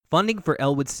Funding for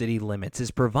Elwood City Limits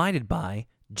is provided by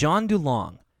John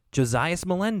DuLong, Josias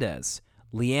Melendez,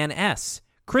 Leanne S.,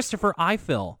 Christopher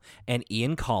Eiffel, and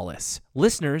Ian Collis,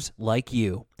 listeners like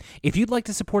you. If you'd like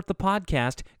to support the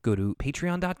podcast, go to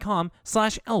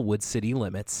patreon.com/Elwood City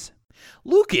Limits.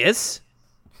 Lucas,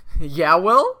 Yeah,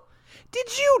 Will?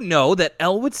 did you know that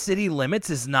Elwood City Limits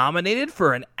is nominated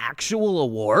for an actual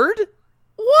award?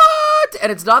 What?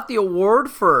 And it's not the award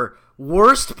for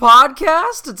worst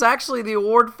podcast? It's actually the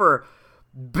award for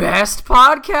best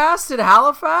podcast in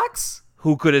Halifax?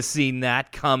 Who could have seen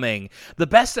that coming? The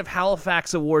Best of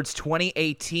Halifax Awards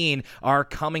 2018 are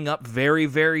coming up very,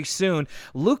 very soon.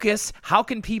 Lucas, how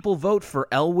can people vote for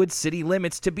Elwood City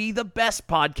Limits to be the best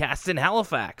podcast in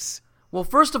Halifax? Well,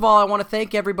 first of all, I want to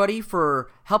thank everybody for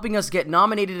helping us get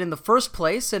nominated in the first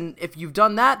place, and if you've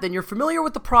done that, then you're familiar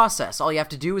with the process. All you have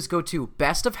to do is go to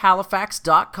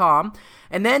bestofhalifax.com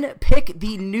and then pick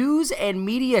the news and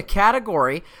media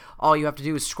category. All you have to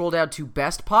do is scroll down to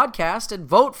Best Podcast and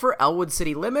vote for Elwood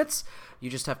City Limits. You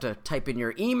just have to type in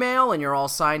your email and you're all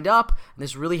signed up, and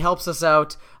this really helps us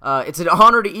out. It's an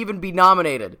honor to even be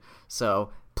nominated. So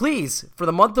please, for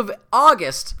the month of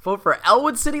August, vote for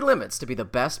Elwood City Limits to be the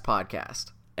best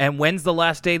podcast. And when's the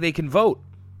last day they can vote?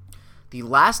 The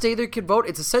last day they can vote,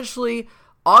 it's essentially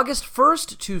August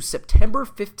 1st to September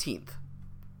 15th.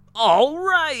 All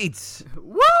right!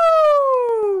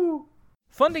 Woo!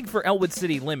 Funding for Elwood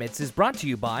City Limits is brought to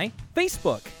you by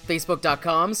Facebook,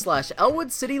 Facebook.com/Elwood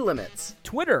City Limits,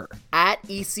 Twitter,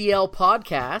 @ECL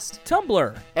Podcast,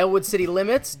 Tumblr,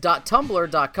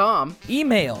 ElwoodCityLimits.tumblr.com,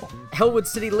 email,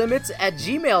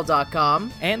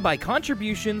 ElwoodCityLimits@gmail.com, and by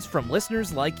contributions from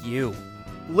listeners like you.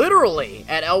 literally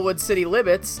at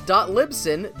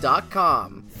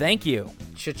ElwoodCityLimits.libsyn.com. Thank you.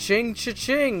 Cha-ching,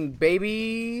 cha-ching,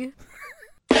 baby.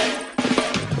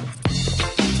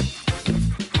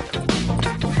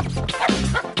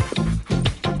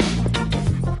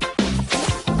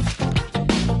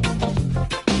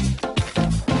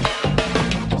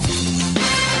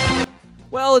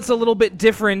 Well, it's a little bit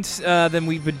different than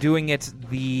we've been doing it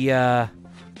the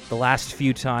last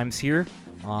few times here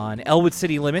on Elwood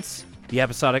City Limits, the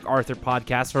episodic Arthur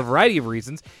podcast, for a variety of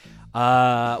reasons.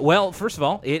 Well, first of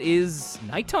all, it is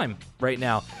nighttime right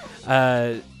now.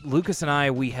 Lucas and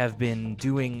I, we have been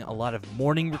doing a lot of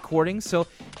morning recordings, so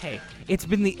hey, it's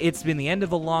been the end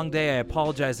of a long day. I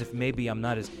apologize if maybe I'm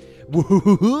not as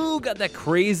got that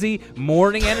crazy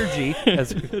morning energy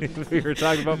as we were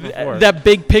talking about before. That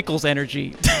big pickles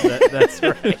energy. That's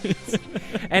right.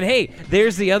 And hey,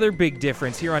 there's the other big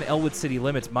difference here on Elwood City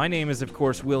Limits. My name is, of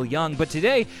course, Will Young, but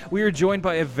today we are joined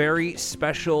by a very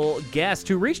special guest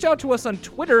who reached out to us on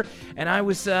Twitter, and I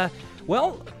was, a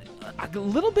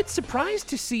little bit surprised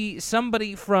to see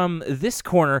somebody from this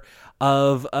corner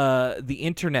of the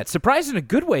internet. Surprised in a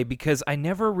good way, because I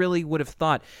never really would have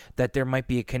thought that there might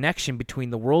be a connection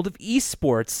between the world of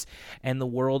esports and the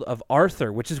world of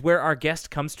Arthur, which is where our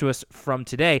guest comes to us from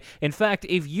today. In fact,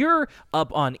 if you're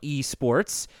up on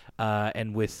esports,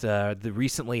 and with the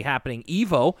recently happening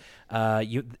EVO,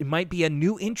 it might be a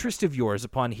new interest of yours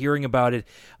upon hearing about it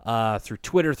through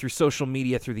Twitter, through social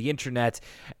media, through the internet,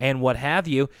 and what have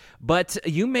you. But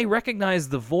you may recognize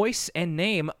the voice and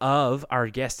name of our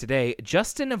guest today,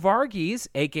 Justin Varghese,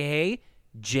 a.k.a.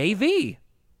 JV.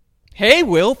 Hey,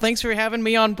 Will, thanks for having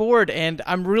me on board, and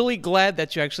I'm really glad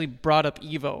that you actually brought up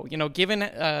EVO. You know, given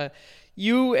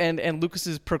you and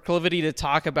Lucas's proclivity to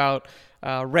talk about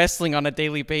wrestling on a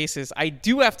daily basis, I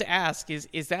do have to ask,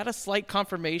 is that a slight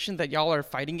confirmation that y'all are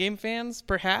fighting game fans,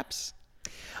 perhaps?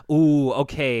 Ooh,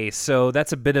 okay, so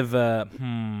that's a bit of a,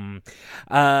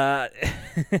 I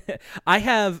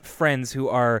have friends who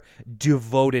are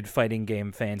devoted fighting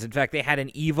game fans. In fact, they had an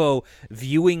EVO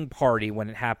viewing party when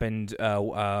it happened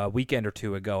a weekend or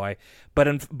two ago.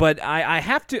 But I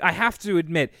have to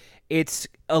admit, it's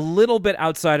a little bit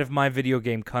outside of my video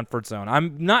game comfort zone.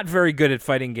 I'm not very good at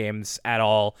fighting games at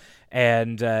all,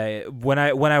 and when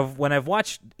I've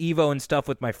watched EVO and stuff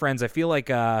with my friends, I feel like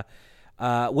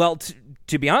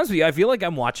to be honest with you, I feel like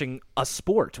I'm watching a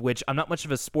sport, which I'm not much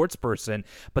of a sports person,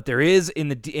 but there is in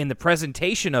the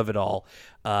presentation of it all,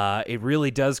 it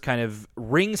really does kind of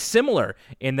ring similar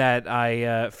in that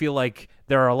I feel like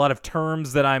there are a lot of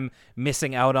terms that I'm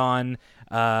missing out on.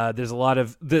 There's a lot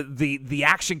of the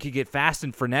action can get fast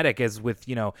and frenetic, as with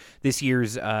this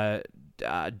year's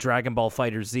Dragon Ball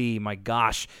Fighter Z. My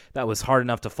gosh, that was hard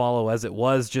enough to follow as it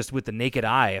was just with the naked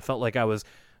eye. I felt like I was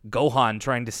Gohan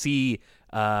trying to see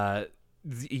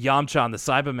Yamcha and the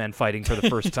Cybermen fighting for the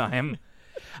first time.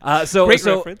 Great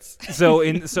reference. so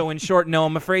in short, no,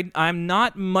 I'm afraid I'm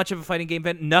not much of a fighting game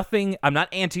fan. I'm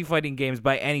not anti-fighting games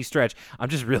by any stretch. I'm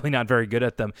just really not very good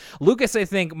at them. Lucas, I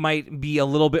think, might be a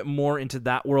little bit more into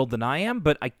that world than I am,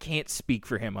 but I can't speak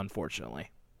for him, unfortunately.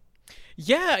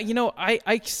 Yeah,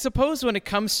 I suppose when it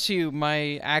comes to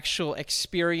my actual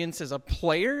experience as a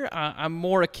player, I'm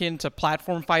more akin to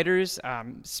platform fighters.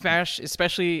 Smash,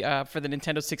 especially for the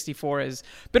Nintendo 64, has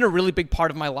been a really big part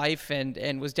of my life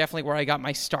and was definitely where I got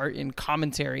my start in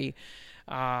commentary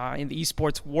in the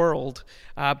esports world.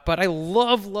 But I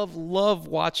love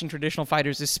watching traditional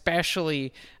fighters,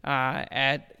 especially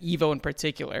at EVO in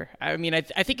particular. I mean, I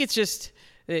think it's just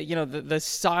the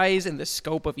size and the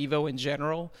scope of EVO in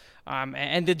general,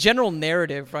 and the general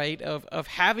narrative, right, of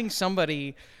having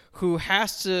somebody who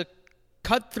has to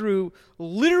cut through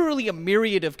literally a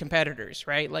myriad of competitors,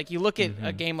 right? Like you look at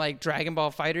a game like Dragon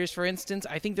Ball FighterZ, for instance.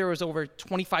 I think there was over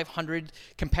 2,500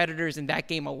 competitors in that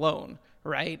game alone,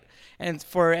 right? And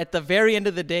for at the very end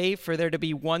of the day, for there to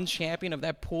be one champion of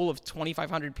that pool of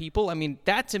 2,500 people, I mean,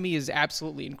 that to me is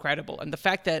absolutely incredible. And the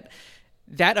fact that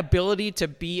ability to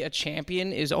be a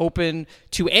champion is open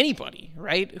to anybody,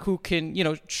 right? Who can,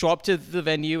 show up to the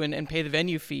venue and pay the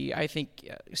venue fee, I think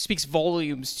speaks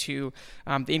volumes to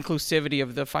the inclusivity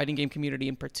of the fighting game community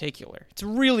in particular. It's a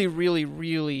really, really,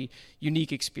 really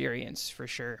unique experience for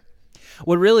sure.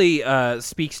 What really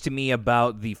speaks to me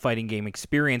about the fighting game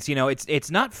experience,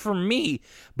 it's not for me,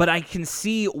 but I can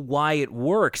see why it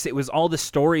works. It was all the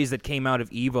stories that came out of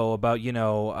EVO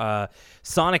about,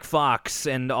 Sonic Fox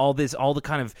and all the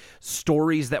kind of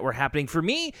stories that were happening. For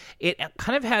me, it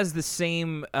kind of has the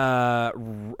same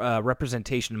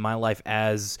representation in my life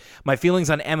as my feelings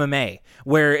on MMA,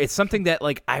 where it's something that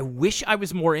I wish I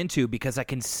was more into because I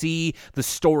can see the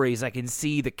stories, I can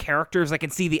see the characters, I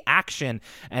can see the action,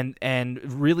 and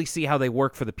really see how they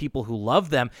work for the people who love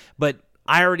them. But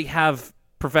I already have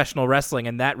professional wrestling,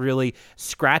 and that really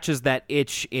scratches that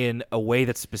itch in a way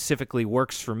that specifically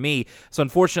works for me. So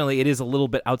unfortunately, it is a little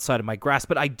bit outside of my grasp,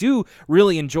 but I do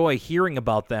really enjoy hearing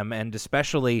about them, and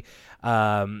especially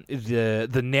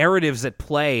the narratives at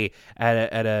play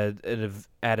at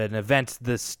an event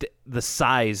the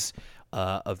size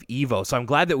of EVO. So I'm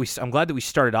glad that we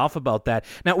started off about that.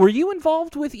 Now, were you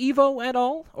involved with EVO at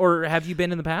all, or have you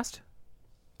been in the past?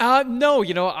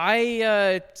 No,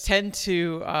 I tend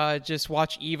to just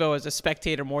watch EVO as a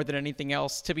spectator more than anything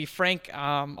else. To be frank,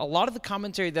 a lot of the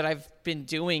commentary that I've been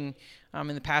doing in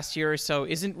the past year or so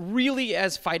isn't really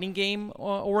as fighting game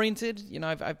oriented.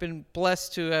 I've been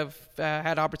blessed to have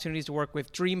had opportunities to work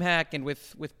with DreamHack and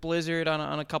with Blizzard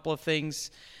on a couple of things.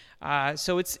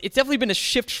 So it's definitely been a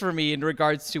shift for me in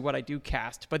regards to what I do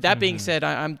cast. But that being said,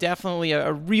 I'm definitely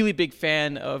a really big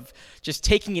fan of just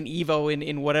taking an EVO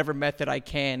in whatever method I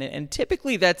can. And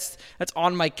typically that's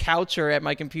on my couch or at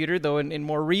my computer, though in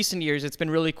more recent years, it's been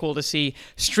really cool to see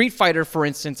Street Fighter, for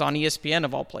instance, on ESPN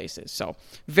of all places. So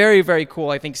very, very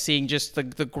cool, I think, seeing just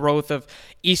the growth of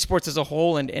esports as a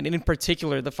whole and in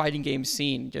particular the fighting game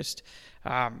scene. Just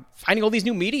finding all these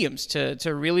new mediums to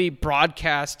really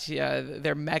broadcast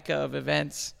their mecca of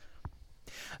events.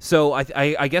 So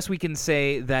I guess we can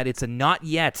say that it's a not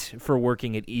yet for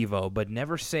working at EVO, but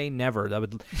never say never.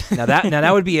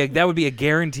 That would be a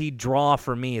guaranteed draw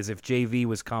for me, as if JV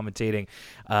was commentating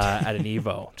at an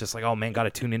EVO. Just like, oh man, got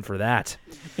to tune in for that.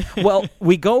 Well,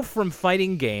 we go from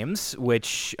fighting games,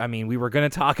 which we were going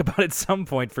to talk about at some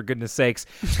point, for goodness sakes,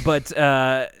 but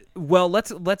well,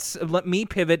 let me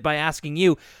pivot by asking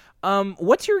you,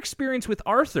 what's your experience with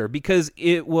Arthur? Because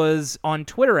it was on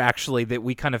Twitter, actually, that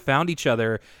we kind of found each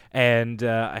other, and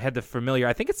I had the familiar.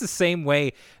 I think it's the same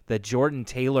way that Jordan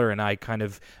Taylor and I kind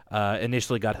of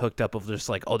initially got hooked up of just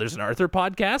like, oh, there's an Arthur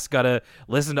podcast, gotta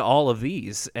listen to all of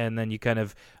these, and then you kind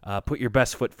of put your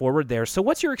best foot forward there. So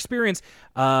what's your experience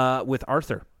with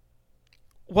Arthur?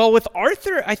 Well, with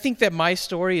Arthur, I think that my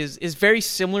story is very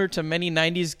similar to many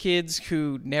 90s kids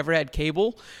who never had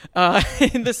cable,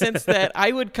 in the sense that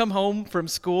I would come home from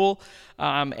school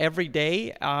every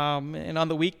day, and on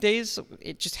the weekdays,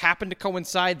 it just happened to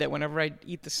coincide that whenever I'd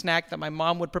eat the snack that my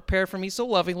mom would prepare for me so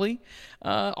lovingly,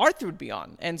 Arthur would be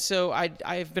on. And so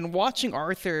I've been watching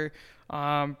Arthur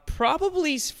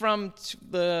probably from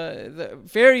the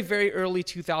very, very early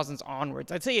 2000s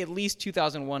onwards. I'd say at least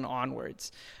 2001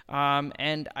 onwards.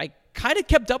 And I kind of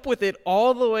kept up with it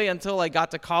all the way until I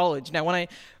got to college. Now, when I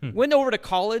went over to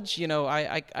college,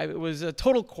 I was a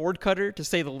total cord cutter, to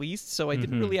say the least, so I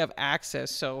didn't really have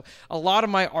access. So a lot of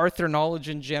my Arthur knowledge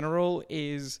in general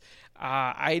is,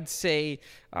 I'd say,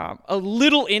 a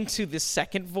little into the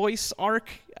second voice arc,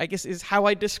 I guess is how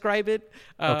I describe it.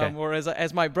 Okay. Or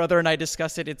as my brother and I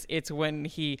discussed it, it's when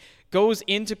he goes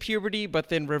into puberty, but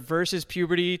then reverses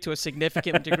puberty to a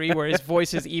significant degree where his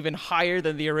voice is even higher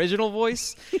than the original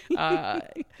voice.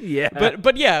 Yeah. But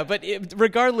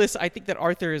regardless, I think that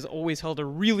Arthur has always held a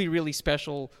really, really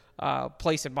special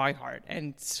place in my heart.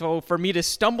 And so for me to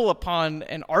stumble upon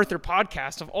an Arthur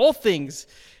podcast of all things,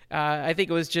 I think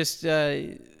it was just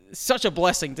such a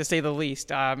blessing, to say the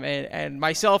least. And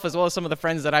myself, as well as some of the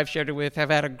friends that I've shared it with, have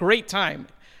had a great time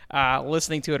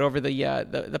listening to it over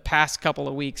the past couple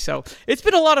of weeks. So it's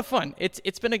been a lot of fun.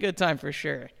 It's been a good time for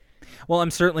sure. Well,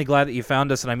 I'm certainly glad that you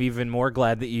found us, and I'm even more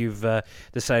glad that you've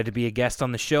decided to be a guest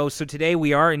on the show. So today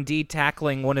we are indeed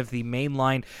tackling one of the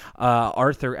mainline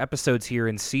Arthur episodes here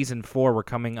in Season 4. We're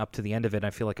coming up to the end of it. I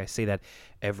feel like I say that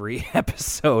every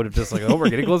episode. I'm just like, oh, we're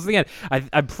getting close to the end.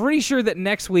 I'm pretty sure that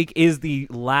next week is the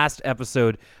last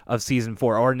episode of Season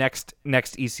 4, or next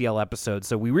ECL episode.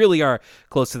 So we really are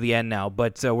close to the end now.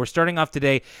 But we're starting off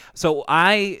today. So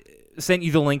I sent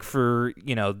you the link for,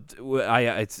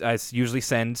 I usually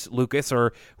send Lucas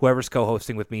or whoever's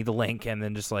co-hosting with me the link, and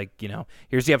then just like,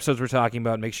 here's the episodes we're talking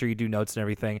about, make sure you do notes and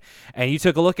everything. And you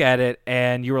took a look at it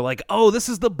and you were like, oh, this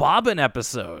is the Bobbin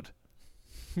episode.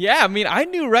 Yeah, I mean, I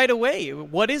knew right away.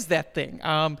 What is that thing?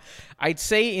 I'd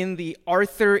say in the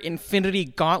Arthur Infinity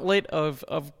Gauntlet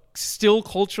of still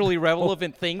culturally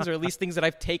relevant things, or at least things that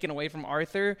I've taken away from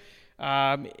Arthur,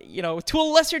 to a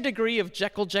lesser degree of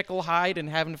Jekyll Hyde and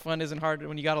having fun isn't hard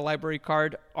when you got a library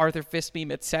card, Arthur Fist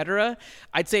meme, etc.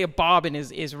 I'd say a Bobbin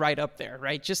is right up there,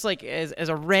 right? Just like as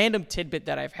a random tidbit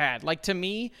that I've had. Like, to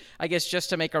me, I guess just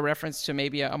to make a reference to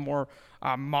maybe a more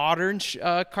modern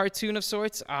cartoon of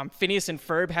sorts, Phineas and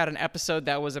Ferb had an episode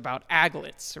that was about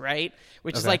aglets, right?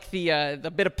 Which is like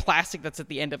the bit of plastic that's at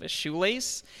the end of a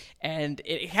shoelace. And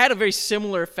it had a very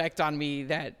similar effect on me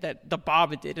that the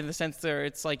Bobbin did, in the sense that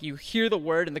it's like you hear the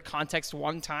word in the context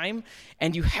one time,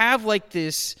 and you have like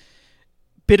this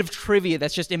bit of trivia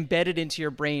that's just embedded into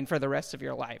your brain for the rest of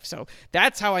your life. So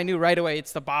that's how I knew right away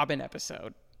it's the Bobbin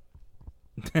episode.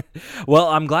 Well,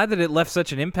 I'm glad that it left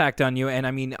such an impact on you, and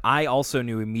I mean, I also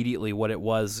knew immediately what it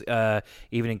was,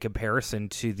 even in comparison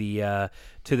to the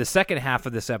second half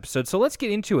of this episode. So let's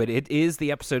get into it. It is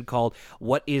the episode called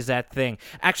 "What Is That Thing?"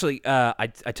 Actually,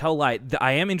 I tell a lie.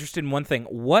 I am interested in one thing.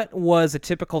 What was a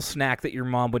typical snack that your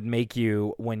mom would make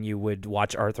you when you would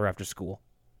watch Arthur after school?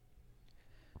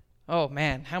 Oh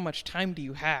man, how much time do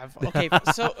you have? Okay,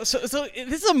 so this is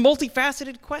a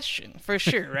multifaceted question for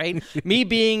sure, right? Me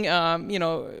being,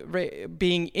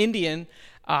 being Indian,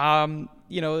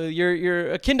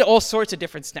 you're akin to all sorts of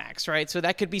different snacks, right? So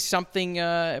that could be something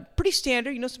pretty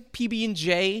standard, some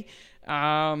PB&J,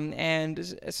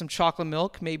 and some chocolate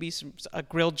milk, maybe a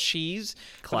grilled cheese,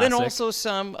 but then also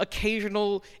some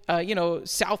occasional,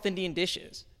 South Indian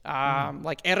dishes,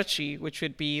 like erchi, which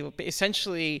would be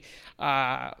essentially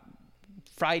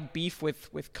fried beef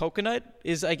with coconut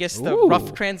is, I guess, the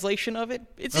rough translation of it.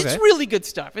 It's really good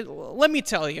stuff. Let me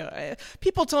tell you,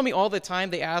 people tell me all the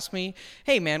time, they ask me,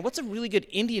 hey man, what's a really good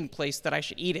Indian place that I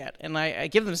should eat at? And I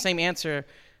give them the same answer.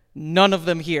 None of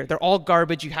them here. They're all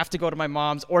garbage. You have to go to my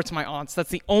mom's or to my aunt's. That's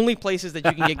the only places that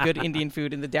you can get good Indian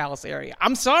food in the Dallas area.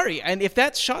 I'm sorry. And if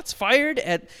that shot's fired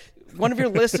at one of your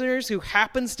listeners who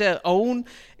happens to own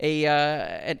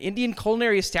an Indian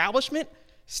culinary establishment,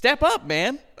 step up,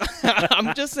 man.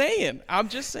 I'm just saying.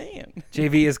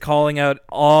 JV is calling out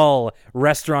all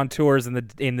restaurateurs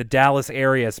in the Dallas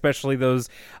area, especially those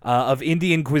of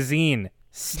Indian cuisine.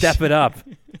 Step it up.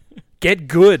 Get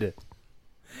good.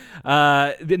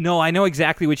 No, I know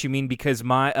exactly what you mean, because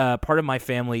my part of my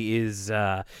family is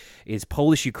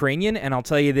Polish Ukrainian, and I'll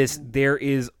tell you this: there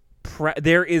is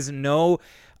no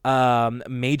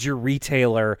major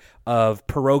retailer of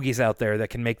pierogies out there that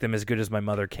can make them as good as my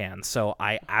mother can. So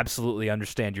I absolutely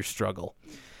understand your struggle,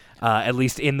 at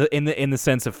least in the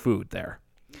sense of food there.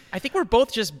 I think we're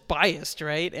both just biased,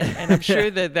 right? And I'm sure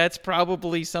that that's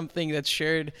probably something that's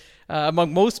shared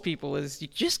among most people, is you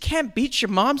just can't beat your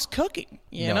mom's cooking,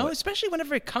 you know, especially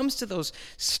whenever it comes to those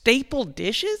staple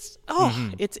dishes.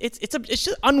 Oh, it's just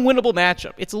an unwinnable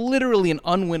matchup. It's literally an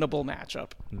unwinnable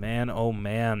matchup. Man, oh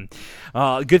man.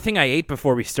 Good thing I ate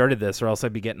before we started this, or else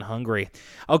I'd be getting hungry.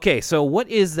 Okay, so what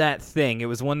is that thing? It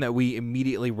was one that we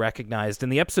immediately recognized,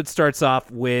 and the episode starts off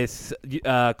with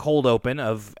cold open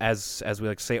of, as we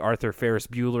like to say, Arthur Ferris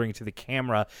Buellering to the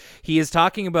camera. He is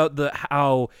talking about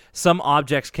how some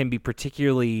objects can be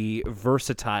particularly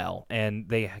versatile, and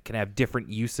they can have different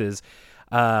uses.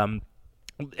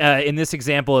 In this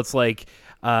example, it's like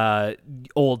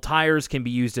old tires can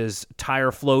be used as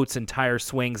tire floats and tire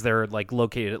swings. They're like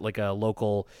located at like a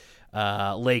local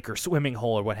lake or swimming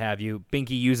hole or what have you.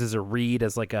 Binky uses a reed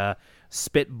as like a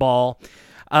spitball.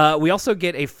 We also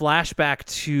get a flashback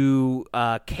to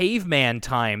caveman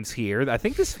times here. I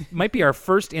think this might be our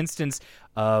first instance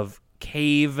of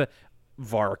cave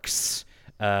varks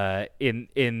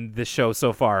in the show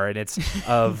so far, and it's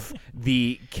of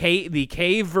the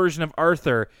cave version of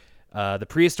Arthur, the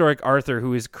prehistoric Arthur,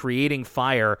 who is creating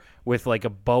fire with like a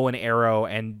bow and arrow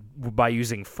and by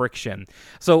using friction.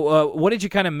 So what did you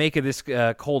kind of make of this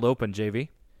cold open, JV?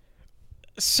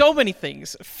 So many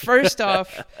things. First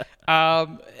off,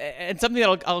 and something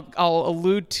that I'll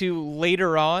allude to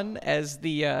later on as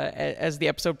the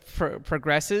episode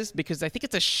progresses, because I think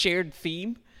it's a shared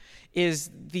theme, is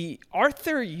the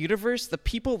Arthur universe. The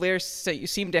people there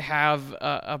seem to have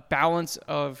a balance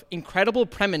of incredible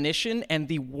premonition and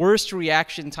the worst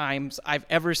reaction times I've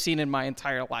ever seen in my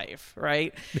entire life,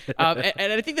 right?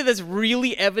 And I think that's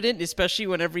really evident, especially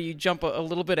whenever you jump a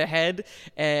little bit ahead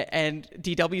and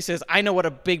DW says, I know what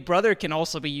a big brother can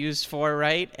also be used for,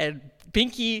 right? And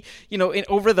Binky,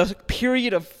 over the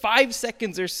period of 5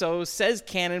 seconds or so, says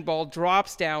cannonball,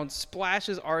 drops down,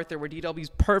 splashes Arthur where DW's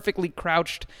perfectly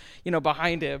crouched,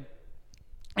 behind him.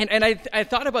 And I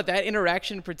thought about that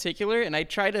interaction in particular, and I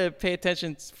try to pay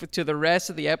attention to the rest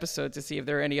of the episode to see if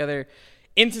there are any other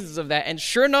instances of that. And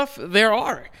sure enough, there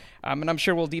are. And I'm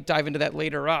sure we'll deep dive into that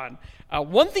later on.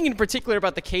 One thing in particular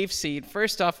about the cave scene,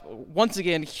 first off, once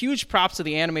again, huge props to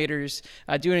the animators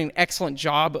doing an excellent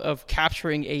job of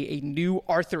capturing a new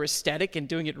Arthur aesthetic and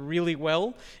doing it really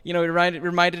well. It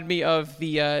reminded me of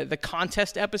the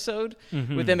contest episode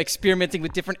with them experimenting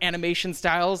with different animation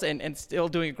styles and still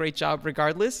doing a great job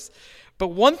regardless. But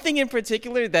one thing in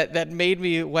particular that made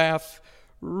me laugh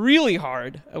really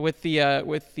hard with the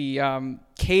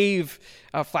cave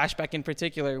flashback in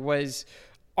particular was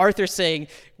Arthur saying,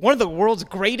 one of the world's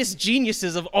greatest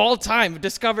geniuses of all time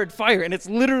discovered fire, and it's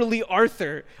literally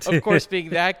Arthur, of course, being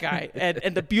that guy.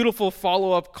 And the beautiful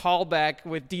follow-up callback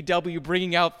with DW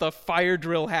bringing out the fire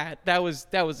drill hat. That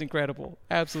was incredible.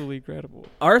 Absolutely incredible.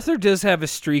 Arthur does have a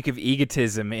streak of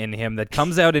egotism in him that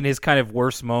comes out in his kind of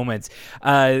worst moments.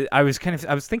 I was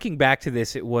thinking back to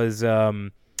this. It was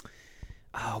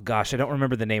oh gosh, I don't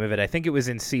remember the name of it. I think it was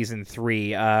in season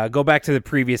 3. Go back to the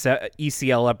previous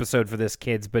ECL episode for this,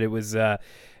 kids, but it was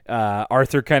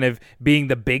Arthur kind of being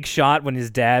the big shot when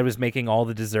his dad was making all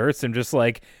the desserts, and just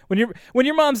like, when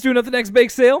your mom's doing at the next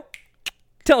bake sale,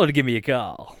 tell her to give me a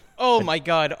call. Oh my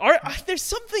God, there's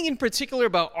something in particular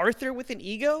about Arthur with an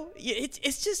ego.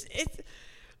 It's just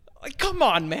come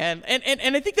on, man.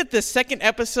 And I think that the second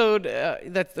episode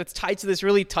that's tied to this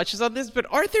really touches on this, but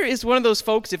Arthur is one of those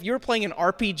folks, if you were playing an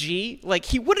RPG, like,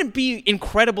 he wouldn't be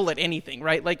incredible at anything,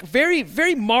 right? Like, very,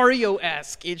 very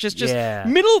Mario-esque. It's just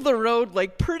middle of the road,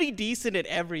 like, pretty decent at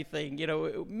everything.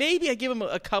 Maybe I give him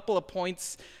a couple of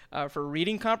points for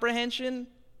reading comprehension,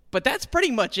 but that's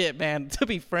pretty much it, man, to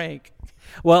be frank.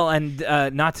 Well, and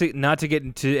not to get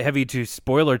into heavy to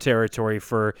spoiler territory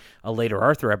for a later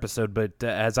Arthur episode, but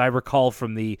as I recall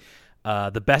from the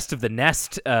Best of the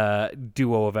Nest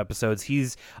duo of episodes,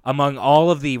 he's among all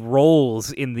of the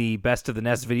roles in the Best of the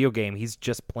Nest video game, he's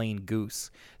just plain Goose.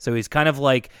 So he's kind of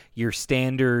like your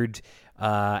standard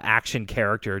action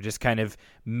character, just kind of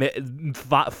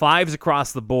fives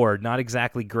across the board, not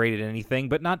exactly great at anything,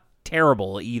 but not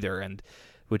terrible either, and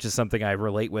which is something I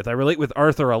relate with. I relate with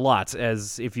Arthur a lot,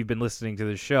 as if you've been listening to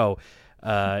the show,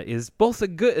 is both a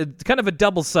good, kind of a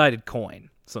double-sided coin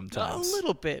sometimes. A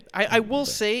little bit. I will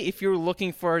say, if you're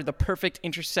looking for the perfect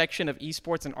intersection of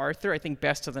esports and Arthur, I think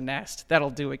Best of the Nest. That'll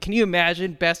do it. Can you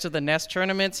imagine Best of the Nest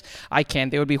tournaments? I can.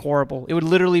 They would be horrible. It would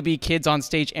literally be kids on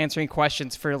stage answering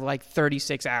questions for like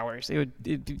 36 hours. It'd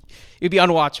be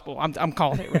unwatchable. I'm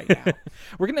calling it right now.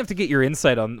 We're gonna have to get your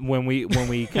insight on when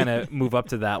we kind of move up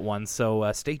to that one. So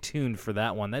stay tuned for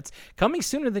that one. That's coming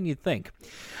sooner than you'd think.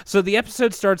 So the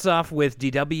episode starts off with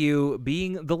DW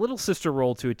being the little sister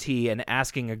role to a T and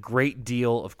asking a great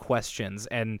deal of questions,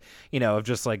 and of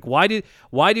just like, why do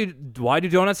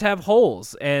donuts have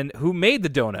holes, and who made the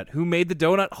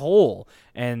donut hole?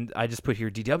 And I just put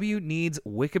here, DW needs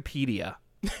Wikipedia.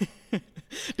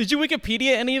 Did you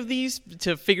Wikipedia any of these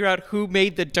to figure out who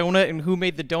made the donut and who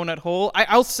made the donut hole?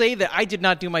 I'll say that I did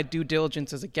not do my due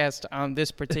diligence as a guest on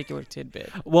this particular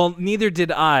tidbit. Well, neither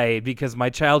did I, because my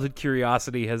childhood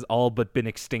curiosity has all but been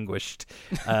extinguished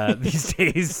these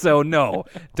days. So no,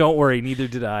 don't worry, neither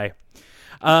did I.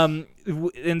 And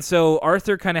so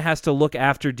Arthur kind of has to look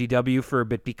after DW for a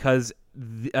bit because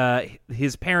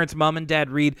his parents, mom and dad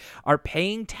Reed, are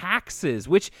paying taxes,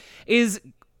 which is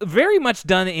very much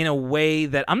done in a way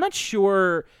that I'm not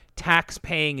sure tax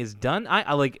paying is done.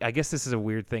 I guess this is a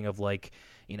weird thing of like,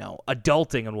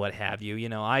 adulting and what have you.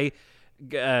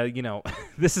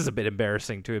 This is a bit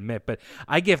embarrassing to admit, but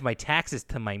I give my taxes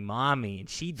to my mommy and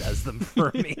she does them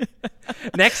for me.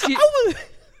 Next year.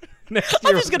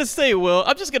 I'm just going to say, Will,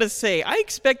 I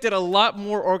expected a lot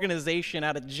more organization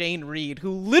out of Jane Reed,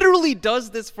 who literally does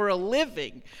this for a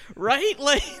living, right?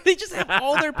 Like, they just have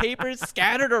all their papers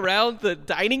scattered around the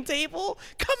dining table.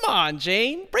 Come on,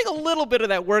 Jane. Bring a little bit of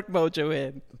that work mojo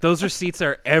in. Those receipts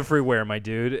are everywhere, my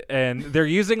dude. And they're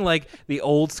using, like, the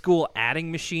old school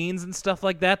adding machines and stuff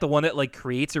like that, the one that, like,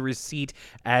 creates a receipt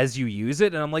as you use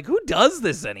it. And I'm like, who does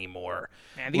this anymore?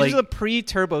 Man, these are the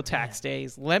pre-TurboTax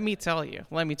days. Let me tell you.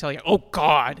 Oh,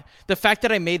 God. The fact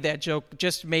that I made that joke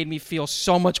just made me feel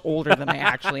so much older than I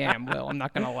actually am, Will. I'm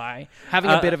not going to lie.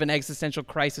 Having a bit of an existential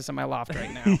crisis in my loft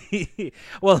right now.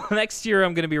 Well, next year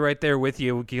I'm going to be right there with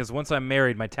you because once I'm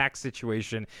married, my tax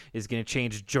situation is going to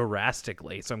change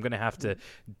drastically. So I'm going to have to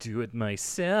do it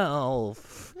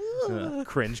myself.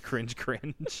 Cringe.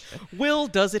 Will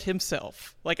does it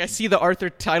himself. Like, I see the Arthur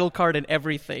title card and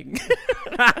everything.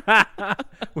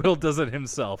 Will does it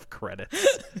himself. Credits.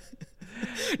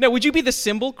 Now, would you be the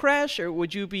cymbal crash, or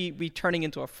would you be turning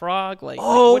into a frog? Like,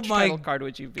 which title card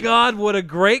would you be? God, what a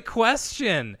great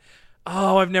question.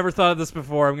 Oh, I've never thought of this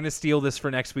before. I'm going to steal this for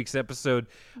next week's episode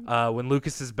when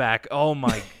Lucas is back. Oh,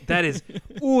 my.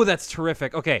 That's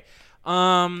terrific. Okay.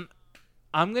 I'm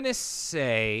going to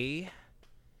say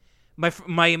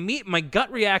my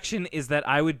gut reaction is that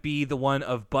I would be the one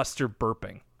of Buster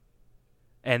burping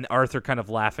and Arthur kind of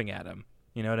laughing at him.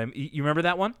 You know what I mean? You remember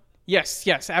that one? Yes,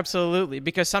 absolutely.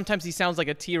 Because sometimes he sounds like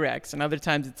a T-Rex, and other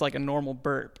times it's like a normal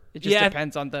burp. It just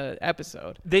depends on the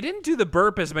episode. They didn't do the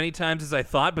burp as many times as I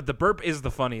thought, but the burp is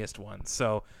the funniest one.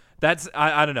 So that's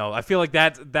I don't know. I feel like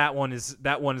that one is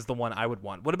the one I would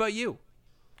want. What about you?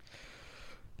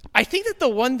 I think that the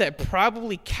one that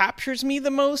probably captures me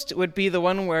the most would be the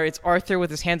one where it's Arthur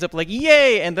with his hands up like,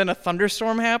 yay, and then a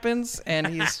thunderstorm happens, and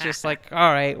he's just like,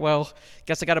 all right, well,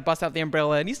 guess I got to bust out the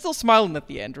umbrella, and he's still smiling at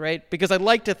the end, right? Because I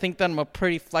like to think that I'm a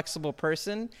pretty flexible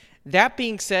person. That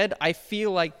being said, I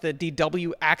feel like the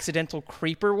DW accidental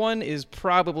creeper one is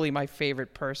probably my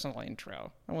favorite personal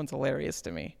intro. That one's hilarious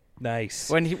to me. Nice.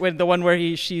 When the one where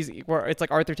where it's like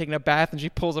Arthur taking a bath and she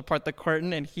pulls apart the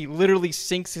curtain and he literally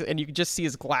sinks and you can just see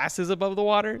his glasses above the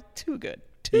water. Too good.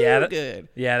 Good.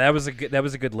 Yeah, that was a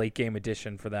good late game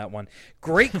addition for that one.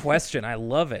 Great question. I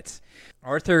love it.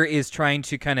 Arthur is trying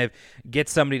to kind of get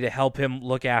somebody to help him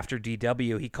look after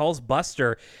DW. He calls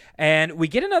Buster, and we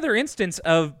get another instance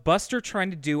of Buster trying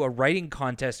to do a writing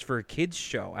contest for a kids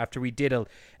show after we did an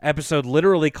episode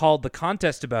literally called The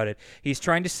Contest about it. He's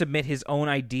trying to submit his own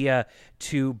idea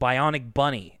to Bionic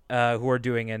Bunny, who are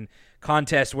doing an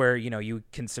contest where, you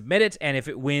can submit it, and if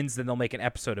it wins, then they'll make an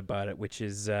episode about it, which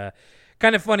is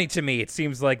kind of funny to me. It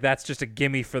seems like that's just a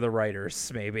gimme for the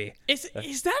writers, maybe. Is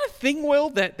that a thing,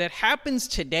 Will, that happens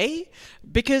today?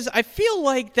 Because I feel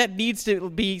like that needs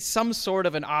to be some sort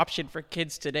of an option for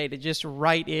kids today to just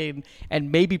write in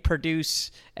and maybe produce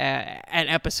an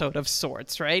episode of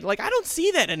sorts, right? Like, I don't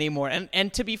see that anymore.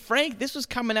 And to be frank, this was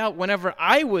coming out whenever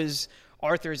I was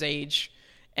Arthur's age.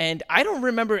 And I don't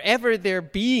remember ever there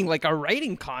being like a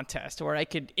writing contest where I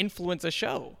could influence a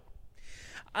show.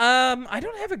 I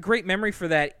don't have a great memory for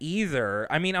that either.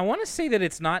 I mean, I want to say that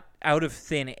it's not out of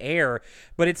thin air,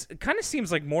 but it kind of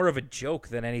seems like more of a joke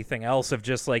than anything else of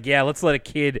just like, yeah, let's let a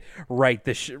kid write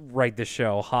the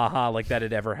show. Ha ha, like that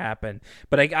had ever happened.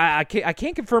 But I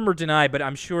can't confirm or deny, but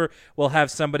I'm sure we'll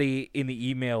have somebody in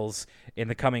the emails in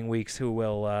the coming weeks who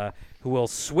will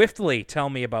swiftly tell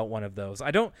me about one of those.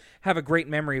 I don't have a great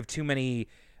memory of too many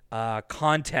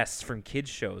contests from kids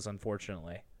shows,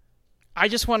 unfortunately. I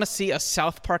just want to see a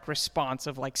South Park response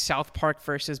of like South Park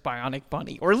versus Bionic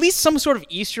Bunny, or at least some sort of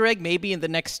Easter egg, maybe in the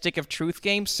next Stick of Truth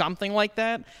game, something like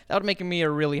that. That would make me a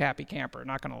really happy camper,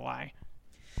 not going to lie.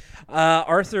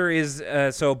 Arthur is,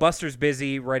 so Buster's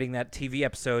busy writing that TV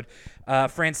episode.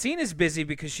 Francine is busy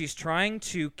because she's trying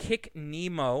to kick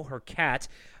Nemo, her cat,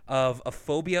 of a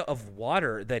phobia of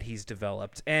water that he's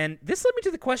developed. And this led me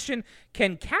to the question,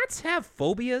 can cats have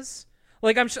phobias?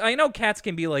 Like, I know cats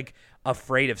can be like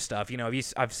afraid of stuff.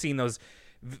 I've seen those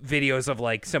videos of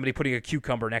like somebody putting a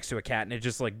cucumber next to a cat and it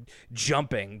just like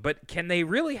jumping. But can they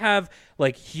really have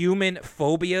like human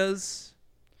phobias?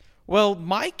 Well,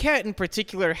 my cat in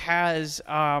particular has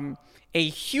a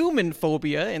human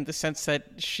phobia in the sense that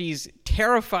she's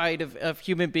terrified of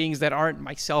human beings that aren't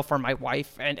myself or my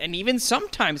wife, and even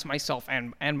sometimes myself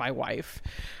and my wife.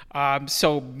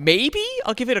 So maybe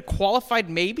I'll give it a qualified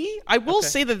maybe. I will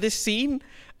say that this scene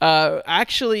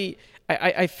actually,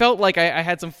 I felt like I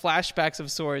had some flashbacks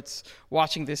of sorts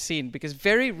watching this scene, because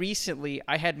very recently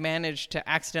I had managed to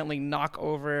accidentally knock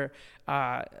over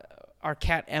our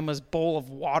cat Emma's bowl of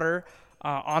water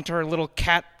onto her little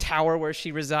cat tower where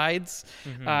she resides.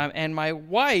 And my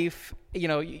wife,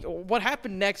 what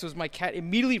happened next was my cat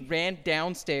immediately ran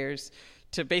downstairs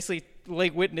to basically lay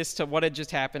witness to what had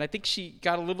just happened. I think she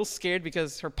got a little scared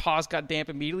because her paws got damp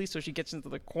immediately, so she gets into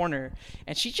the corner,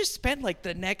 and she just spent like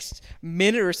the next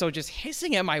minute or so just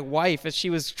hissing at my wife as she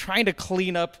was trying to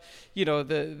clean up,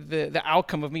 the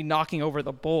outcome of me knocking over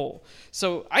the bowl.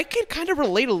 So I could kind of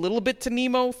relate a little bit to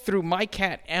Nemo through my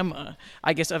cat Emma,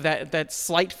 I guess, of that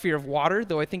slight fear of water,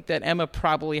 though I think that Emma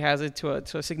probably has it to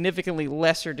a significantly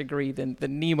lesser degree than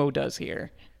Nemo does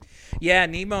here. Yeah,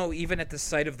 Nemo, even at the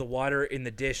sight of the water in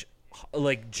the dish,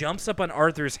 like jumps up on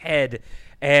Arthur's head,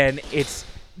 and it's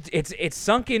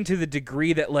sunk into the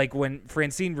degree that, like, when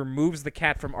Francine removes the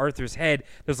cat from Arthur's head,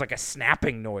 there's like a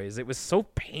snapping noise. It was so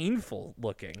painful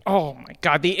looking. Oh my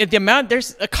God. The amount,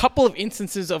 there's a couple of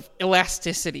instances of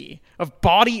elasticity, of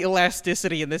body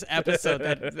elasticity in this episode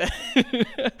that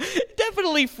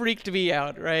definitely freaked me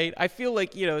out, right? I feel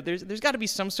like, there's got to be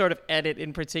some sort of edit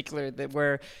in particular that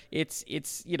where it's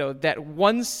that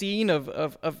one scene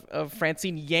of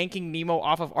Francine yanking Nemo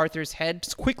off of Arthur's head,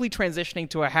 just quickly transitioning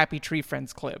to a Happy Tree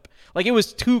Friends clip. Like, it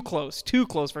was too close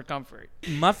for comfort.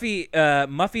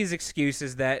 Muffy's excuse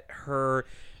is that her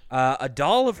a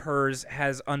doll of hers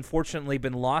has unfortunately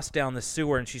been lost down the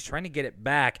sewer, and she's trying to get it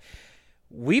back.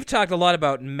 We've talked a lot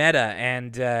about meta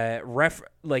and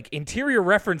interior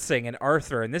referencing in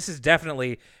Arthur, and this is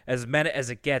definitely as meta as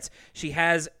it gets. She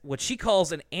has what she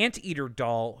calls an anteater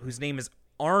doll whose name is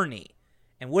Arnie,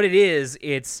 and what it is,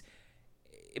 it's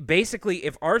basically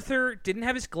if Arthur didn't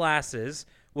have his glasses,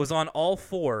 was on all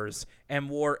fours, and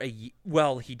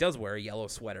he does wear a yellow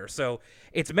sweater. So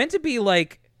it's meant to be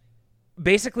like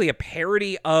basically a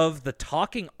parody of the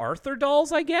talking Arthur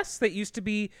dolls, I guess, that used to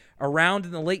be around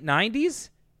in the late 90s.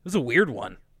 It was a weird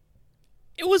one.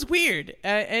 It was weird.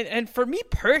 And for me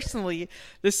personally,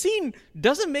 the scene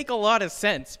doesn't make a lot of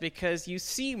sense, because you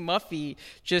see Muffy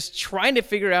just trying to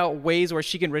figure out ways where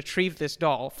she can retrieve this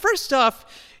doll. First off,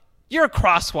 you're a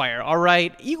Crosswire, all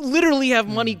right? You literally have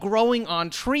money growing on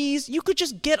trees. You could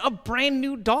just get a brand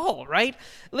new doll, right?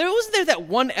 Wasn't there that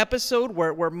one episode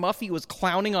where Muffy was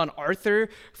clowning on Arthur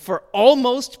for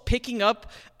almost picking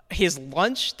up his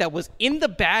lunch that was in the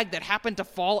bag that happened to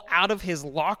fall out of his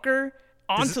locker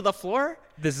onto the floor?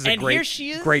 This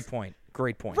is great point.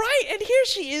 Great point. Right, and here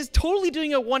she is totally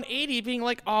doing a 180, being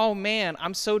like, oh man,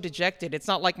 I'm so dejected. It's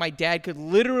not like my dad could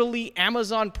literally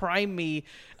Amazon Prime me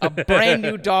a brand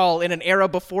new doll in an era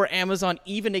before Amazon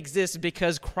even exists,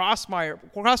 because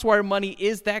Crosswire money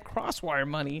is that Crosswire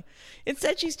money.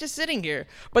 Instead, she's just sitting here.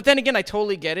 But then again, I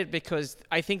totally get it, because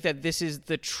I think that this is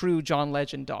the true John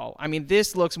Legend doll. I mean,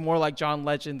 this looks more like John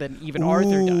Legend than even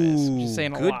Arthur does. I'm just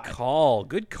saying a lot.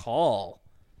 Good call.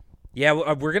 Yeah,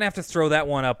 we're gonna have to throw that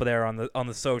one up there on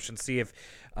the social and see if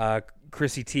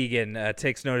Chrissy Teigen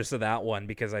takes notice of that one,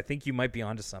 because I think you might be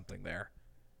onto something there.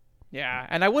 Yeah,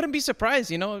 and I wouldn't be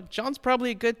surprised. John's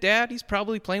probably a good dad. He's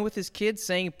probably playing with his kids,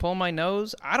 saying, "Pull my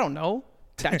nose." I don't know.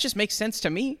 That just makes sense to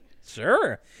me.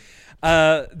 Sure.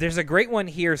 There's a great one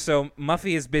here. So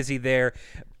Muffy is busy there.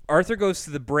 Arthur goes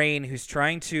to the Brain, who's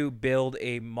trying to build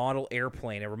a model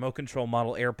airplane, a remote control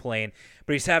model airplane,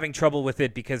 but he's having trouble with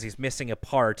it because he's missing a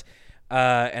part.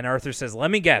 And Arthur says,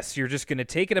 "Let me guess, you're just going to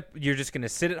take it up. You're just going to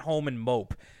sit at home and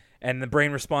mope." And the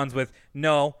Brain responds with,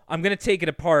 "No, I'm going to take it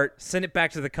apart, send it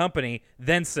back to the company,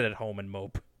 then sit at home and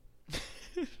mope."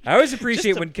 I always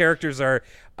appreciate when characters are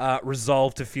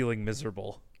resolved to feeling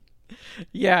miserable.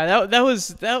 Yeah,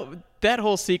 that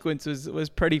whole sequence was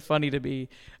pretty funny to me.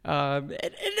 And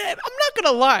I'm not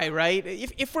gonna lie, right?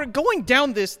 If we're going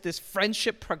down this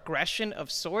friendship progression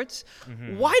of sorts,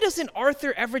 why doesn't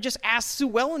Arthur ever just ask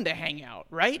Sue Ellen to hang out,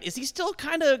 right? Is he still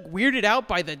kind of weirded out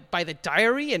by the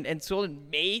diary and Sue Ellen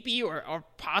maybe or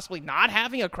possibly not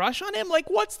having a crush on him? Like,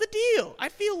 what's the deal? I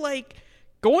feel like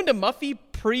going to Muffy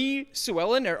pre-Sue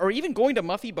Ellen or even going to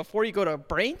Muffy before you go to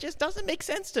Brain just doesn't make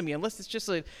sense to me, unless it's just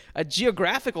a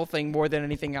geographical thing more than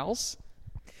anything else.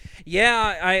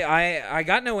 Yeah, I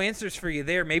got no answers for you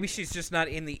there. Maybe she's just not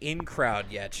in the in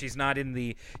crowd yet. She's not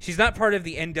part of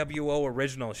the NWO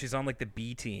original. She's on like the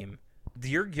B team.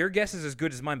 Your guess is as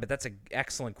good as mine, but that's an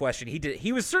excellent question.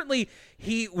 He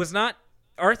was not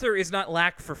Arthur is not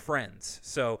lack for friends,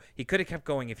 so he could have kept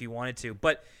going if he wanted to.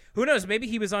 But who knows? Maybe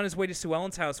he was on his way to Sue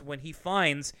Ellen's house when he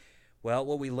finds, well,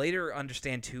 what we later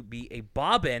understand to be a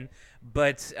bobbin.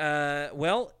 But,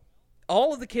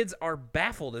 all of the kids are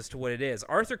baffled as to what it is.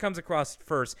 Arthur comes across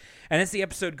first, and as the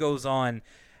episode goes on,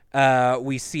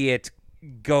 we see it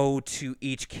go to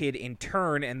each kid in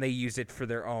turn, and they use it for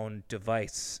their own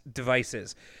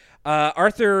devices.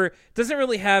 Arthur doesn't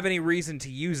really have any reason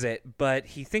to use it, but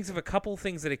he thinks of a couple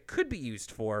things that it could be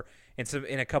used for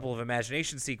in a couple of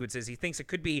imagination sequences. He thinks it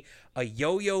could be a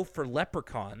yo-yo for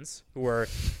leprechauns, who are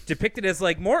depicted as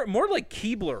like more like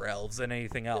Keebler elves than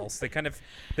anything else. They kind of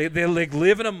they like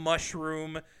live in a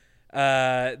mushroom.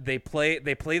 They play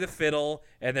the fiddle,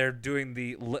 and they're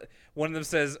doing one of them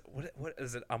says, what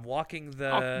is it? I'm walking the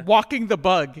bug. Walking the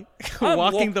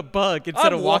bug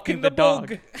instead of walking the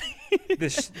dog.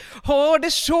 The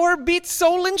shore beats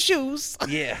soul and shoes.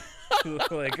 Yeah.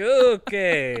 Like,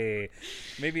 okay,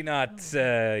 maybe not,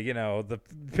 the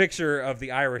picture of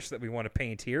the Irish that we want to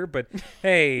paint here, but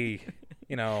hey,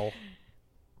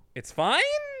 it's fine?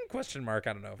 Question mark.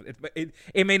 I don't know.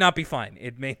 It may not be fine.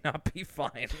 It may not be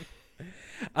fine.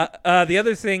 The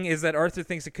other thing is that Arthur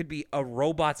thinks it could be a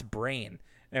robot's brain,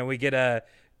 and we get a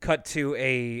cut to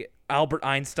a Albert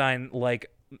Einstein-like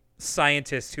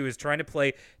scientist who is trying to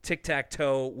play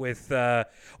tic-tac-toe with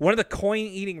one of the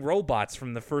coin-eating robots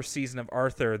from the first season of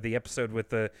Arthur, the episode with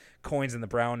the coins and the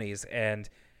brownies, and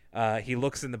he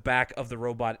looks in the back of the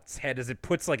robot's head as it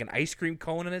puts like an ice cream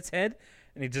cone on its head,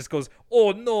 and he just goes,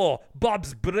 "Oh no,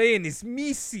 Bob's brain is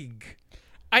missing."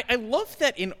 I love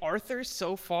that in Arthur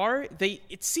so far,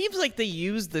 it seems like they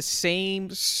use the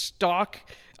same stock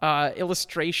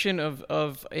illustration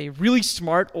of a really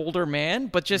smart older man,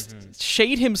 but just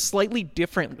shade him slightly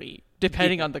differently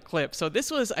depending on the clip. So this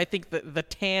was, I think, the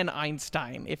tan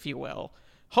Einstein, if you will.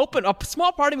 Hoping a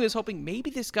small part of me was hoping maybe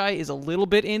this guy is a little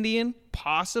bit Indian,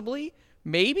 possibly,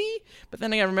 maybe. But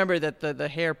then I remember that the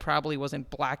hair probably wasn't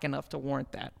black enough to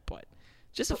warrant that. But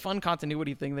just a fun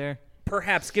continuity thing there.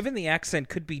 Perhaps, given the accent,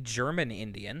 could be German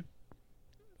Indian.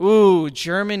 Ooh,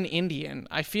 German Indian.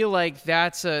 I feel like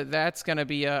that's gonna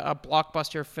be a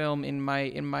blockbuster film in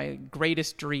my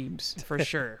greatest dreams, for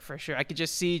sure, for sure. I could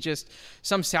just see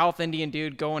some South Indian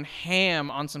dude going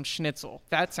ham on some schnitzel.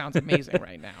 That sounds amazing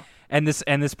right now. And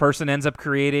this person ends up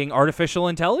creating artificial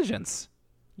intelligence.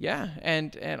 Yeah,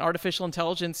 and artificial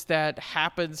intelligence that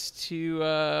happens to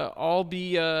all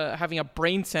be having a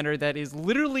brain center that is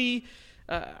literally,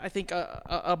 I think,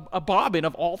 a bobbin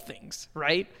of all things,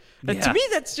 right? And to me,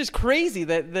 that's just crazy.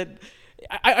 That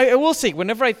I will say,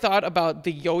 whenever I thought about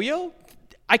the yo-yo,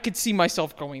 I could see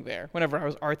myself going there whenever I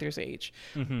was Arthur's age.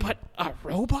 Mm-hmm. But a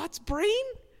robot's brain?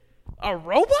 A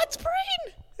robot's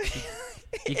brain?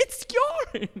 It's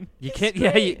yarn. You can't.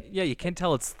 You can't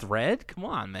tell it's thread. Come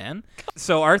on, man.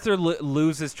 So Arthur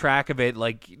loses track of it,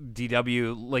 like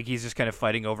DW, like he's just kind of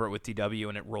fighting over it with DW,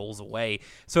 and it rolls away.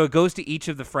 So it goes to each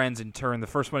of the friends in turn. The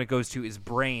first one it goes to is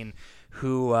Brain,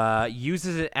 who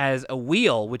uses it as a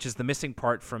wheel, which is the missing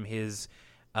part from his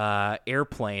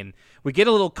airplane. We get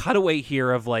a little cutaway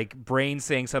here of like Brain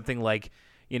saying something like,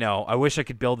 I wish I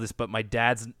could build this, but my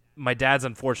dad's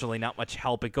unfortunately not much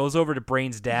help. It goes over to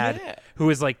Brain's dad, who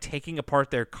is like taking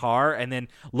apart their car and then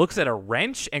looks at a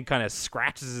wrench and kind of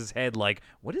scratches his head like,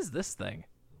 what is this thing?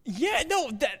 Yeah,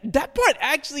 no, that part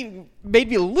actually made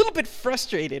me a little bit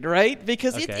frustrated, right?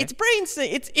 Because it's Brain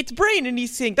saying, it's Brain, and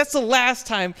he's saying, that's the last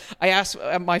time I asked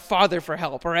my father for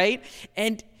help, right?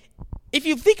 And if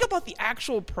you think about the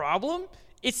actual problem,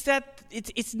 it's that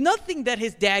it's nothing that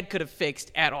his dad could have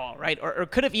fixed at all, right? Or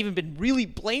could have even been really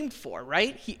blamed for,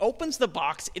 right? He opens the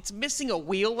box, it's missing a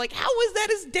wheel. Like, how is that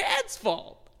his dad's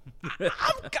fault?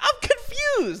 I'm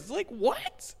confused. Like,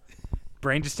 what?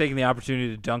 Brain just taking the opportunity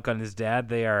to dunk on his dad.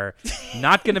 They are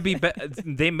not going to be,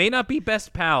 they may not be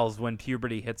best pals when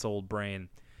puberty hits old Brain.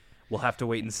 We'll have to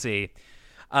wait and see.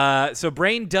 So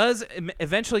Brain does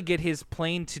eventually get his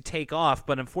plane to take off,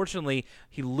 but unfortunately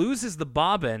he loses the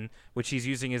bobbin, which he's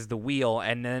using as the wheel,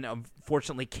 and then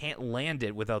unfortunately can't land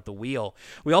it without the wheel.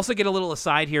 We also get a little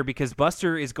aside here because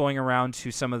Buster is going around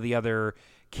to some of the other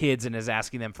kids and is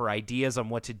asking them for ideas on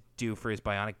what to do for his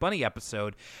Bionic Bunny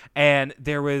episode. And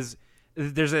there's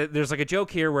like a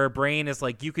joke here where Brain is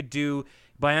like, you could do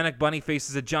Bionic Bunny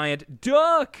faces a giant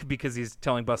duck, because he's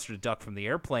telling Buster to duck from the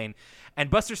airplane. And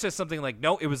Buster says something like,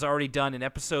 no, it was already done in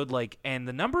episode and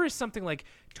the number is something like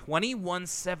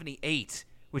 2178,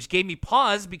 which gave me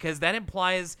pause because that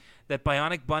implies that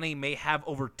Bionic Bunny may have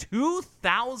over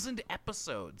 2,000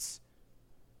 episodes.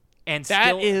 And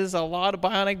that is a lot of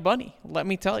Bionic Bunny, let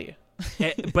me tell you.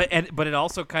 but it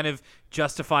also kind of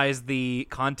justifies the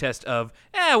contest of,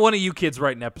 one of you kids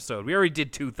write an episode. We already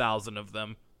did 2,000 of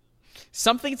them.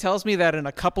 Something tells me that in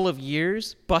a couple of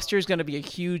years, Buster's going to be a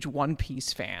huge One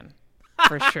Piece fan.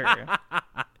 For sure.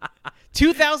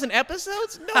 2,000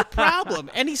 episodes? No problem.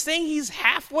 And he's saying he's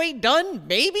halfway done,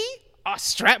 maybe? Oh,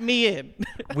 strap me in.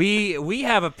 We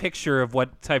have a picture of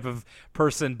what type of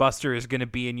person Buster is going to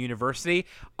be in university.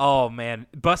 Oh, man.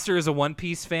 Buster is a One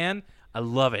Piece fan. I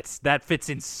love it. That fits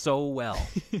in so well.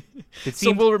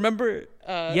 So we'll remember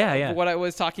yeah. what I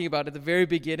was talking about at the very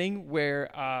beginning,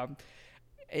 where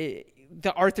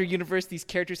the Arthur universe, these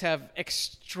characters have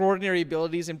extraordinary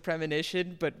abilities in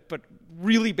premonition, but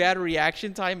really bad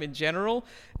reaction time in general.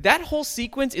 That whole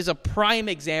sequence is a prime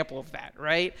example of that,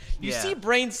 right? You see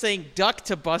Brain saying duck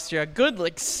to Buster a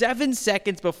good 7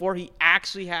 seconds before he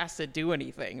actually has to do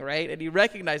anything, right? And he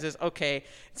recognizes, okay,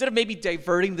 instead of maybe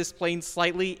diverting this plane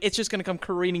slightly, it's just going to come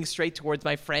careening straight towards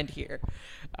my friend here.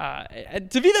 And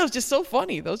to me, that was just so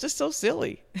funny. That was just so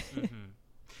silly. Mm-hmm.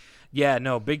 Yeah,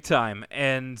 no, big time.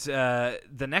 And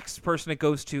the next person it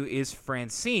goes to is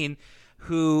Francine,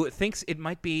 who thinks it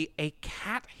might be a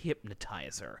cat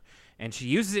hypnotizer. And she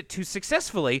uses it to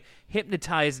successfully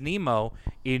hypnotize Nemo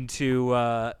into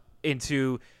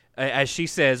as she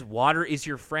says, water is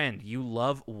your friend. You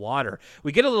love water.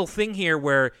 We get a little thing here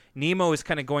where Nemo is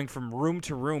kind of going from room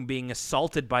to room being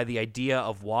assaulted by the idea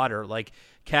of water. Like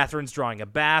Catherine's drawing a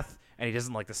bath, and he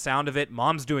doesn't like the sound of it.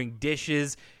 Mom's doing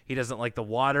dishes. He doesn't like the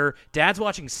water. Dad's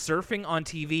watching surfing on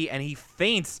TV, and he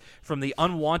faints from the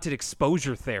unwanted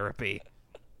exposure therapy.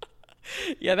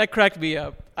 Yeah, that cracked me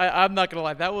up. I'm not going to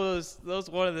lie. That was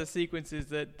one of the sequences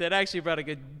that actually brought a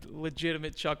good,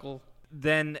 legitimate chuckle.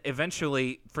 Then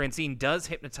eventually, Francine does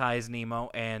hypnotize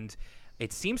Nemo, and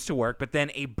it seems to work, but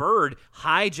then a bird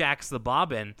hijacks the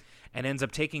bobbin and ends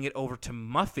up taking it over to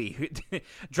Muffy, who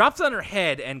drops on her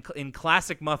head and in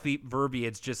classic Muffy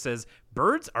verbiage just says,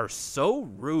 "Birds are so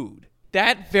rude."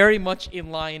 That very much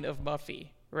in line of Muffy,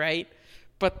 right?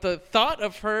 But the thought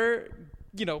of her,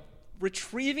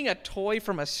 retrieving a toy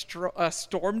from a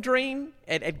storm drain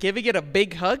and giving it a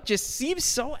big hug just seems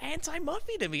so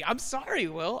anti-Muffy to me. I'm sorry,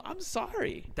 Will. I'm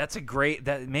sorry. That's a great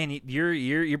man.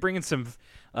 You're bringing some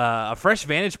a fresh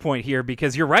vantage point here,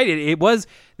 because you're right. It was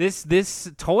this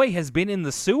toy has been in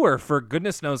the sewer for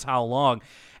goodness knows how long.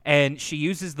 And she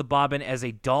uses the bobbin as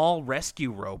a doll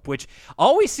rescue rope, which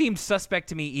always seemed suspect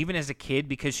to me, even as a kid,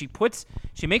 because she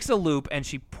makes a loop and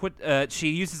she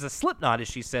uses a slip knot, as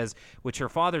she says, which her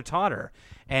father taught her,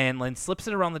 and then slips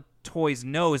it around the toy's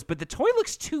nose. But the toy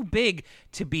looks too big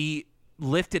to be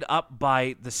lifted up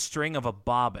by the string of a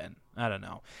bobbin. I don't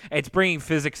know. It's bringing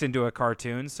physics into a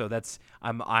cartoon, so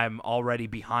I'm already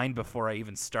behind before I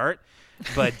even start.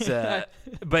 But I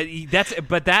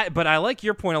like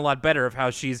your point a lot better of how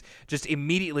she's just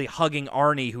immediately hugging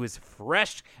Arnie, who is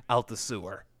fresh out the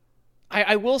sewer.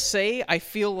 I will say, I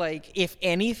feel like, if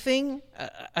anything,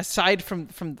 aside from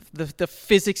the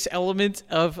physics element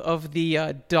of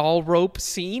the doll rope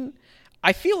scene,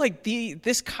 I feel like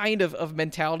this kind of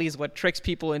mentality is what tricks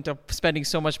people into spending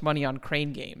so much money on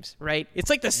crane games, right? It's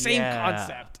like the same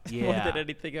concept more than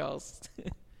anything else.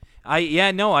 I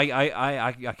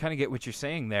kind of get what you're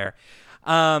saying there.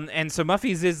 And so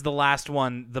Muffy's is the last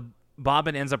one. The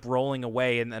bobbin ends up rolling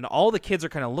away, and all the kids are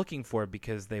kind of looking for it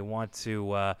because they want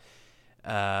to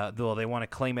they want to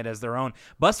claim it as their own.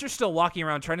 Buster's still walking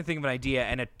around trying to think of an idea,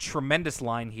 and a tremendous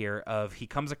line here of he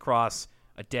comes across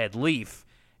a dead leaf,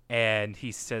 and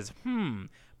he says,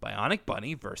 Bionic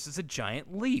Bunny versus a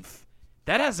giant leaf.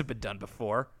 That hasn't been done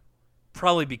before.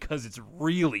 Probably because it's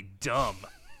really dumb.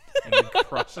 And he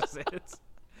crushes it.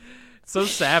 So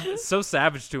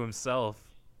savage to himself.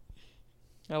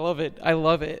 I love it.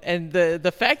 And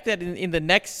the fact that in the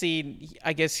next scene,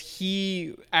 I guess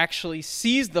he actually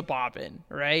sees the bobbin,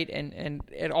 right? And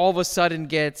it all of a sudden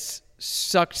gets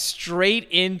sucked straight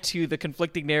into the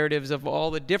conflicting narratives of all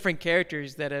the different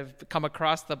characters that have come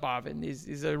across the bobbin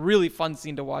is a really fun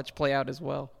scene to watch play out as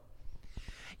well.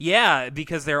 Yeah,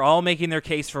 because they're all making their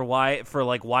case for why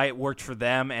it worked for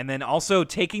them, and then also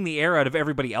taking the air out of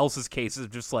everybody else's cases.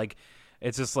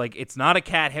 It's not a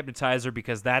cat hypnotizer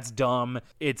because that's dumb.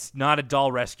 It's not a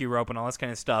doll rescue rope and all this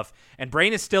kind of stuff. And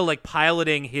Brain is still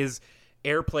piloting his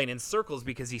airplane in circles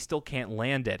because he still can't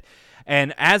land it.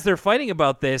 And as they're fighting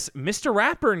about this, Mr.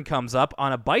 Ratburn comes up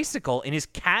on a bicycle in his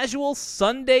casual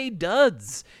Sunday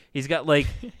duds. He's got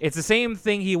it's the same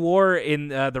thing he wore in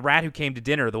The Rat Who Came to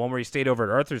Dinner, the one where he stayed over at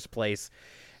Arthur's place.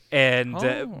 And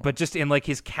but just in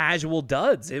his casual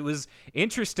duds. It was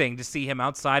interesting to see him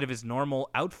outside of his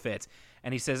normal outfit.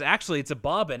 And he says, actually, it's a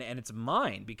bobbin and it's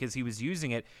mine because he was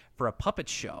using it for a puppet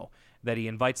show. that he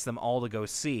invites them all to go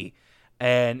see.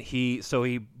 And he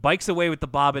bikes away with the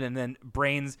bobbin, and then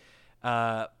Brain's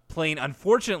plane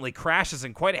unfortunately crashes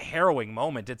in quite a harrowing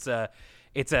moment. It's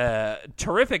a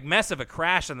terrific mess of a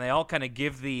crash, and they all kind of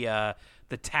give the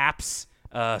Taps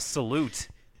salute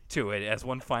to it as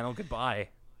one final goodbye.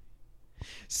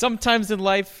 Sometimes in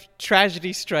life,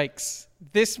 tragedy strikes.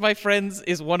 This, my friends,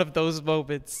 is one of those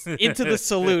moments. Into the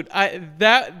salute.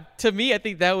 To me, I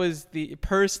think that was the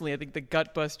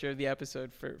gut buster of the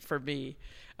episode for me.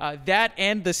 That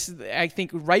and this, I think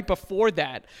right before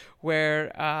that,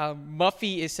 where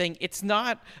Muffy is saying it's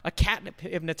not a cat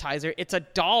hypnotizer, it's a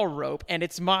doll rope, and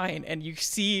it's mine. And you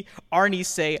see Arnie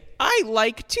say, "I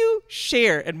like to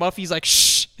share," and Muffy's like,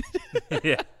 "Shh."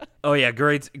 Yeah. Oh yeah,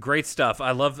 great stuff.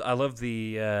 I love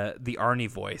the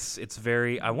Arnie voice. It's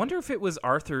very. I wonder if it was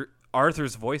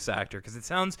Arthur's voice actor, because it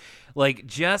sounds like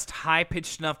just high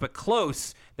pitched enough, but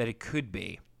close that it could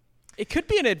be. It could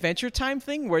be an Adventure Time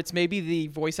thing where it's maybe the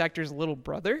voice actor's little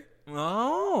brother.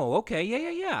 Oh, okay.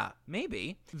 Yeah.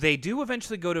 Maybe. They do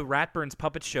eventually go to Ratburn's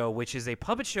puppet show, which is a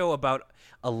puppet show about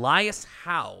Elias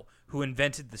Howe, who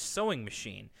invented the sewing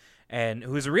machine, and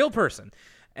who is a real person.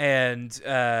 And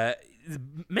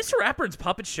Mr. Ratburn's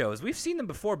puppet shows, we've seen them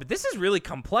before, but this is really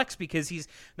complex because he's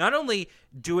not only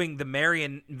doing the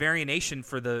marionation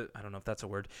for the, I don't know if that's a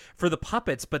word, for the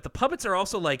puppets, but the puppets are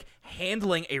also like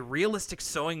handling a realistic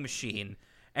sewing machine,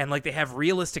 and like they have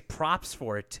realistic props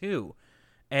for it too.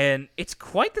 And it's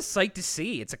quite the sight to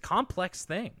see. It's a complex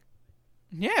thing.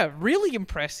 Yeah, really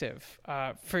impressive,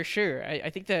 for sure. I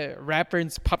think that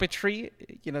Ratburn's puppetry,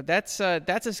 that's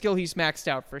a skill he's maxed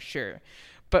out for sure.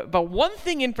 But one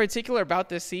thing in particular about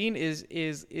this scene is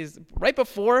right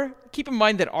before, keep in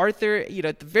mind that Arthur,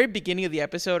 at the very beginning of the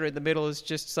episode or in the middle is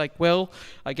just like, well,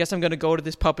 I guess I'm going to go to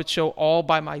this puppet show all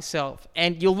by myself.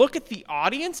 And you look at the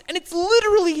audience and it's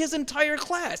literally his entire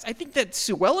class. I think that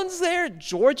Sue Ellen's there,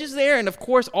 George is there, and of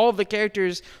course all of the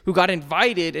characters who got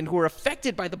invited and who were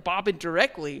affected by the bobbin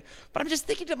directly. But I'm just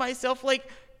thinking to myself, like,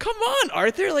 come on,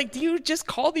 Arthur, like, do you just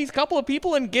call these couple of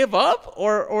people and give up?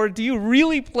 Or do you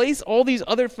really place all these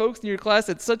other folks in your class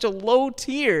at such a low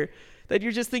tier that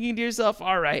you're just thinking to yourself,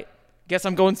 all right, guess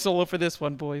I'm going solo for this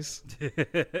one, boys.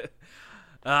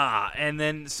 And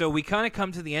then, so we kind of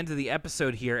come to the end of the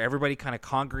episode here. Everybody kind of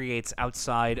congregates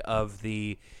outside of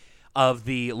the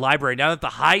library. Now that the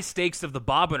high stakes of the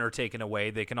bobbin are taken away,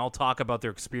 they can all talk about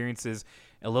their experiences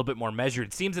a little bit more measured.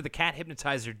 It seems that the cat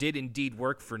hypnotizer did indeed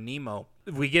work for Nemo.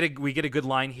 We get a good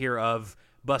line here of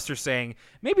Buster saying,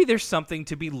 maybe there's something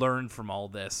to be learned from all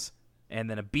this. And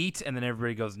then a beat, and then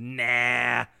everybody goes,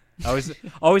 nah. I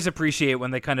always appreciate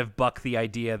when they kind of buck the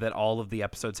idea that all of the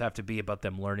episodes have to be about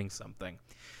them learning something.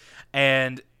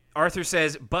 And Arthur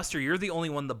says, Buster, you're the only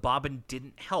one the bobbin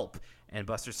didn't help. And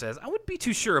Buster says, I wouldn't be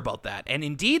too sure about that. And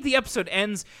indeed, the episode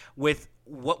ends with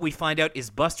what we find out is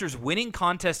Buster's winning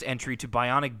contest entry to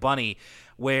Bionic Bunny,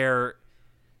 where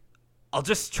I'll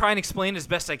just try and explain as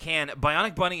best I can.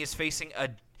 Bionic Bunny is facing a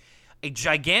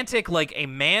gigantic, like a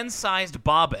man-sized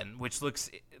bobbin, which looks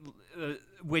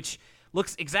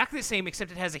exactly the same,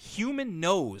 except it has a human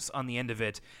nose on the end of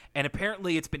it. And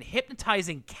apparently it's been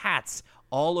hypnotizing cats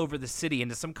all over the city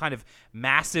into some kind of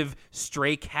massive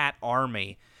stray cat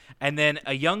army. And then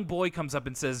a young boy comes up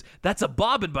and says, that's a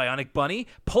bobbin, Bionic Bunny.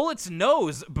 Pull its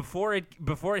nose before it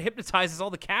hypnotizes all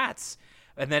the cats.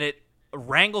 And then it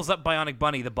wrangles up Bionic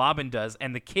Bunny, the bobbin does,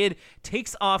 and the kid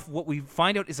takes off what we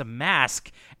find out is a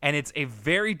mask, and it's a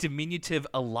very diminutive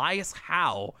Elias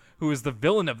Howe, who is the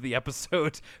villain of the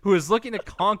episode, who is looking to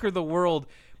conquer the world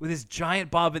with his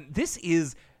giant bobbin. This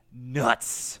is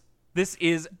nuts. This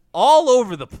is all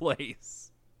over the place.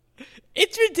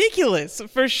 It's ridiculous,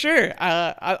 for sure.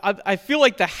 I feel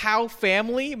like the Howe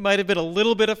family might have been a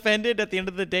little bit offended at the end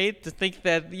of the day to think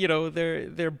that,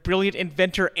 their brilliant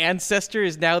inventor ancestor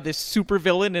is now this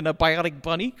supervillain in a Bionic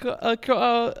Bunny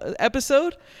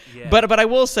episode. Yeah. But I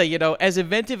will say, as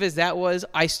inventive as that was,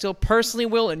 I still personally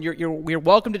will, and you're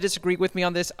welcome to disagree with me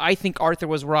on this. I think Arthur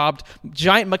was robbed.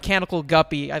 Giant mechanical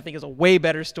guppy, I think, is a way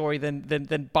better story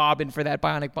than Bobbin for that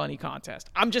Bionic Bunny contest.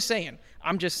 I'm just saying.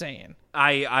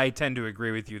 I tend to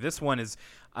agree with you. This one is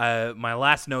my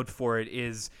last note for it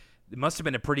is it must have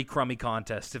been a pretty crummy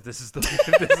contest if this is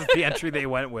the entry they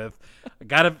went with.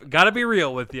 Gotta be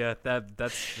real with you.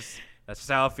 That's just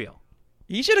how I feel.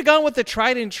 You should have gone with the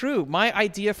tried and true. My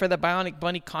idea for the Bionic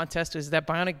Bunny contest is that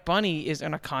Bionic Bunny is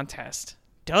in a contest.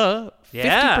 Duh.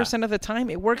 Yeah. 50% of the time,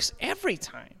 it works every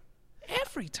time.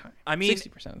 I mean, 60%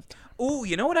 of the time. Oh,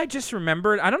 you know what I just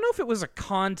remembered? I don't know if it was a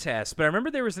contest, but I remember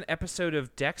there was an episode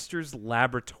of Dexter's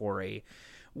Laboratory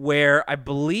where I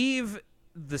believe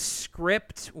the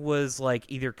script was like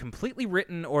either completely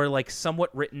written or like somewhat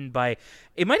written by,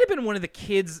 it might have been one of the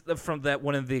kids from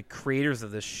one of the creators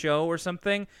of the show or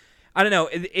something. I don't know.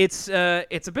 It's a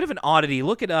bit of an oddity.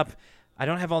 Look it up. I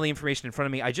don't have all the information in front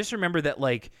of me. I just remember that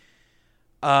like,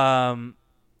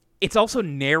 it's also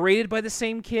narrated by the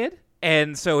same kid,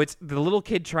 and so it's the little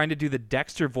kid trying to do the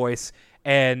Dexter voice,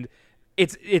 and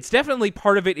it's definitely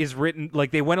part of it is written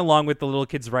like they went along with the little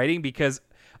kid's writing, because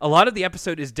a lot of the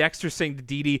episode is Dexter saying to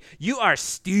Dee Dee, "You are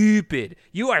stupid.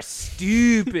 You are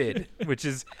stupid," which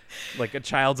is like a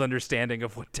child's understanding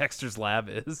of what Dexter's Lab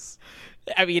is.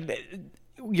 I mean,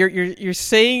 you're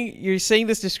saying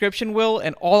this description, Will,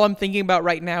 and all I'm thinking about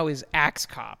right now is Axe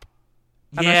Cop.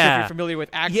 I'm not sure if you're familiar with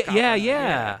Axe Cop.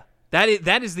 Yeah.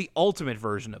 That is the ultimate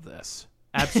version of this.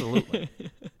 Absolutely.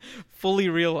 Fully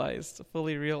realized.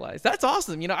 That's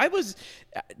awesome.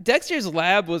 Dexter's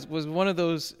Lab was one of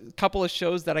those couple of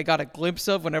shows that I got a glimpse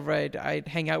of whenever I'd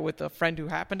hang out with a friend who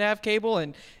happened to have cable,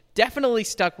 and definitely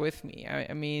stuck with me.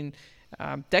 I mean,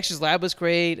 Dexter's Lab was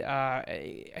great.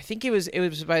 I think it was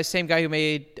by the same guy who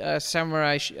made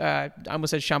Samurai. I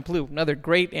almost said Champloo, another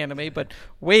great anime, but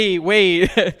way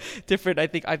different. I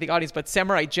think audience. But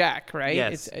Samurai Jack, right?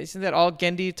 Yes. Isn't that all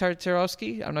Genndy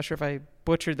Tartakovsky? I'm not sure if I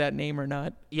butchered that name or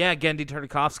not. Yeah, Genndy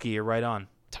Tartakovsky. You're right on.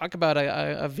 Talk about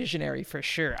a visionary for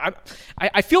sure.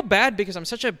 I feel bad because I'm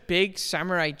such a big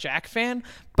Samurai Jack fan,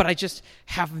 but I just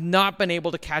have not been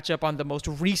able to catch up on the most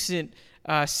recent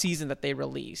season that they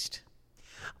released.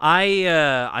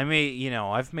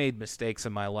 I've made mistakes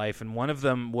in my life, and one of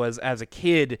them was as a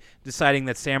kid deciding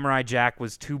that Samurai Jack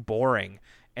was too boring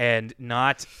and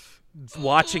not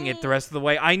watching it the rest of the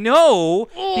way. I know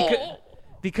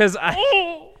because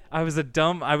I was a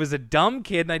dumb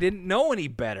kid and I didn't know any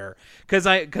better because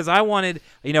I wanted,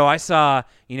 I saw,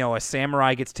 a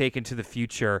samurai gets taken to the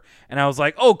future and I was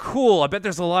like, oh cool, I bet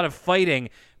there's a lot of fighting,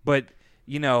 but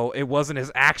it wasn't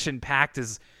as action packed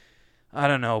as, I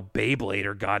don't know, Beyblade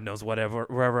or God knows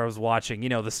wherever I was watching,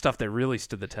 the stuff that really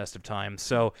stood the test of time.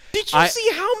 So did you see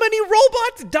how many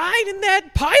robots died in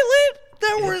that pilot?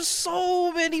 There were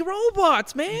so many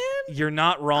robots, man. You're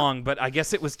not wrong, but I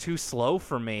guess it was too slow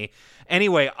for me.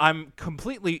 Anyway, I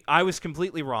was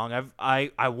completely wrong.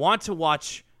 I want to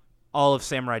watch all of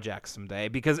Samurai Jack someday,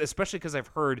 especially because I've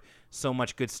heard so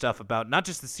much good stuff about not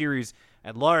just the series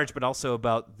at large, but also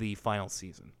about the final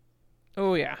season.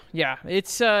 Oh yeah.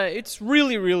 It's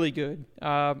really, really good.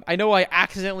 I know I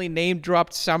accidentally name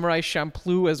dropped Samurai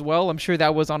Champloo as well. I'm sure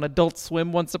that was on Adult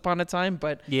Swim once upon a time,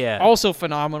 but yeah, also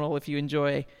phenomenal if you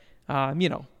enjoy,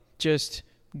 just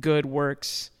good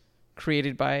works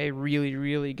created by really,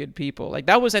 really good people. Like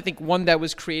that was, I think, one that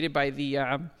was created by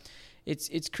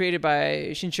it's created by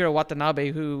Shinichiro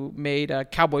Watanabe, who made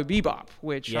Cowboy Bebop,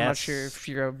 which yes. I'm not sure if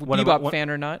you're a Bebop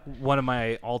fan or not. One of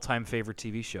my all-time favorite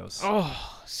TV shows.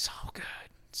 Oh, so good.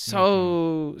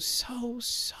 So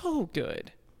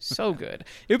good. So good.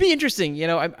 It would be interesting,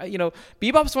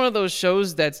 Bebop's one of those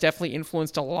shows that's definitely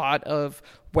influenced a lot of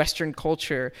Western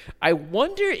culture. I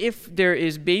wonder if there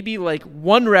is maybe like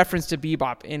one reference to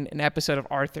Bebop in an episode of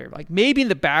Arthur, like maybe in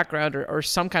the background or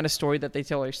some kind of story that they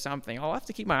tell or something. I'll have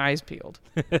to keep my eyes peeled.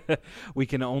 We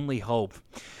can only hope.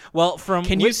 Well,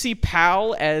 you see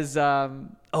Pal as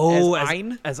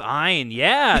Ein? As Ein,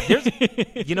 yeah. There's,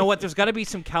 you know what? There's got to be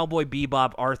some Cowboy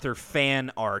Bebop Arthur fan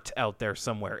art out there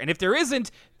somewhere, and if there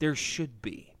isn't, there should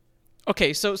be.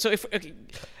 Okay, so if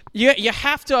you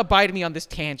have to abide me on this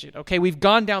tangent. Okay, we've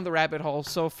gone down the rabbit hole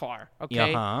so far.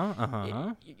 Okay,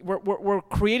 we're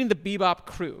creating the Bebop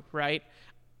crew, right?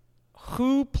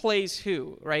 Who plays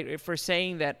who, right? If we're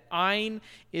saying that Ein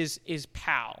is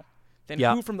Pal, then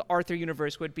who from the Arthur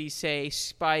universe would be, say,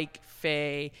 Spike,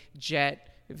 Faye, Jet,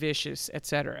 Vicious,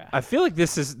 etc.? I feel like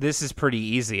this is pretty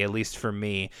easy, at least for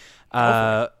me.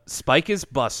 Spike is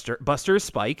Buster. Buster is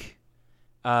Spike.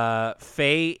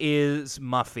 Faye is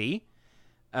Muffy.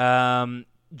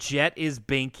 Jet is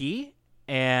Binky.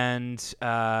 And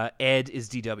Ed is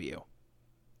DW.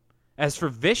 As for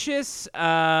Vicious,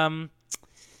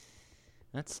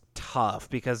 that's tough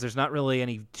because there's not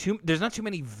really there's not too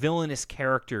many villainous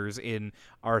characters in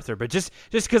Arthur, but just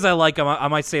because I like him, I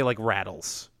might say like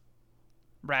Rattles.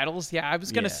 Rattles, yeah. I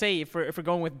was gonna say if we're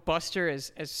going with Buster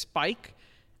as Spike,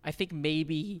 I think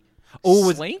maybe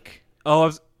Slink. I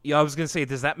was gonna say,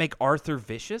 does that make Arthur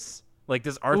vicious? Like,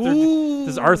 does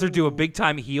Arthur do a big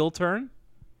time heel turn?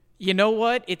 You know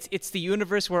what? It's the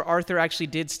universe where Arthur actually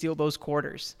did steal those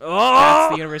quarters. Oh!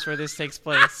 That's the universe where this takes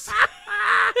place.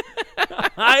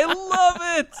 I love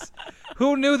it.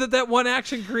 Who knew that one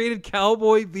action created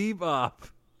Cowboy Bebop?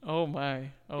 Oh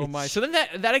my. So then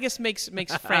that I guess makes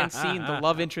Francine the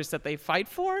love interest that they fight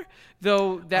for,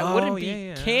 though that wouldn't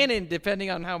be canon depending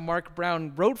on how Mark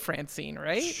Brown wrote Francine,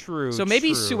 right? True. So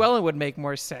maybe Sue Ellen would make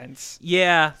more sense.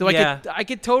 Yeah. So I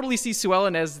could totally see Sue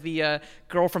Ellen as the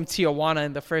girl from Tijuana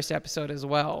in the first episode as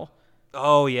well.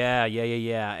 Oh yeah.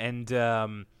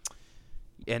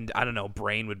 And I don't know,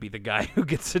 Brain would be the guy who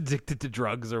gets addicted to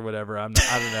drugs or whatever. I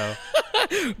don't know.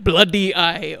 Bloody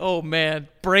Eye. Oh, man.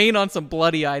 Brain on some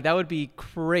Bloody Eye. That would be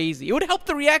crazy. It would help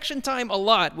the reaction time a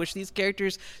lot, which these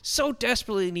characters so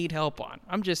desperately need help on.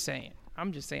 I'm just saying.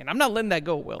 I'm not letting that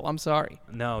go, Will. I'm sorry.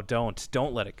 No,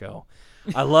 don't let it go.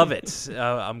 I love it.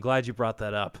 I'm glad you brought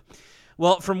that up.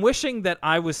 Well, from wishing that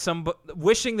I was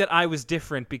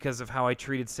different because of how I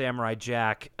treated Samurai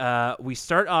Jack, we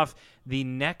start off the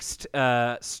next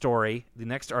story, the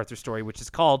next Arthur story, which is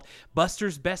called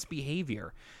Buster's Best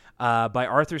Behavior, by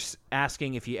Arthur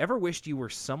asking if you ever wished you were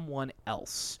someone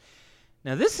else.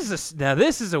 Now this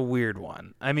is a weird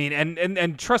one. I mean,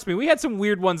 and trust me, we had some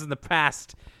weird ones in the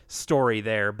past story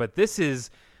there, but this is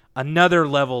another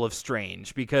level of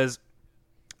strange because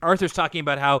Arthur's talking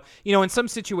about how, in some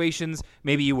situations,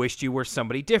 maybe you wished you were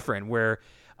somebody different, where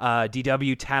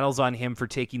DW tattles on him for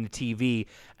taking the TV.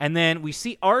 And then we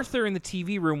see Arthur in the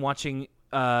TV room watching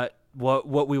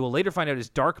what we will later find out is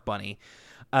Dark Bunny.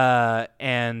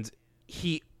 And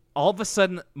he all of a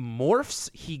sudden morphs.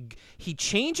 He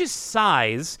changes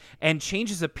size and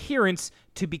changes appearance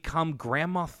to become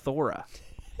Grandma Thora.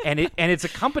 And it's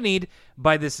accompanied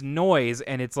by this noise,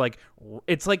 and it's like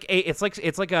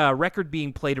a record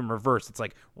being played in reverse. It's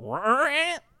like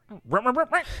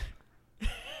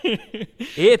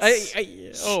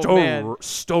it's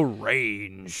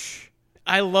strange.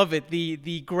 I love it.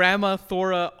 The Grandma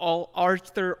Thora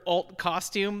Arthur alt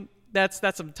costume. That's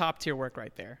some top tier work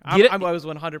right there. I was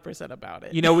 100% about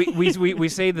it. We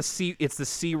say it's the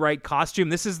C right costume.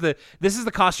 This is the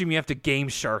costume you have to Game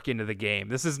Shark into the game.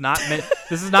 This is not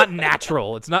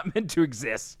natural. It's not meant to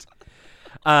exist.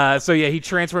 He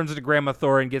transforms into Grandma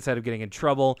Thora and gets out of getting in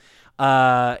trouble.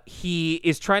 He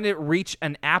is trying to reach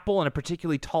an apple on a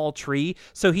particularly tall tree,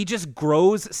 so he just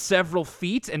grows several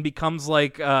feet and becomes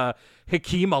like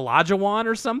Hakeem Olajuwon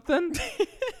or something.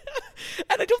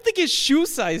 And I don't think his shoe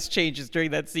size changes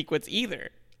during that sequence either.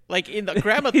 Like in the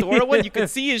Grandma Thora one, you can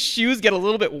see his shoes get a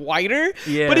little bit wider,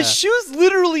 but his shoes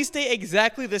literally stay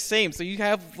exactly the same. So you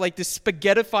have like this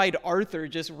spaghettified Arthur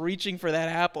just reaching for that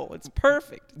apple. It's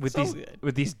perfect. With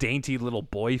these dainty little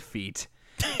boy feet.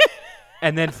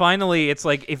 And then finally, it's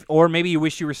like maybe you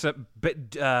wish you were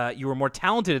more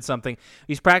talented at something.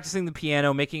 He's practicing the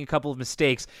piano, making a couple of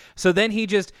mistakes. So then he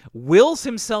just wills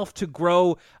himself to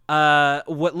grow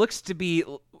what looks to be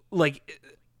like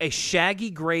a shaggy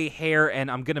gray hair,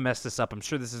 and I'm gonna mess this up. I'm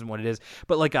sure this isn't what it is,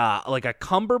 but like a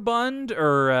cummerbund,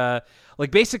 or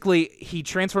basically he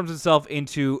transforms himself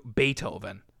into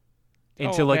Beethoven.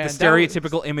 Into the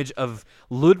stereotypical image of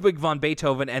Ludwig von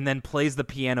Beethoven, and then plays the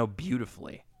piano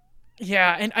beautifully.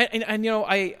 Yeah, and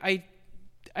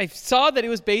I saw that it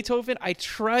was Beethoven. I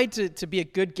tried to be a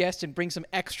good guest and bring some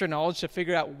extra knowledge to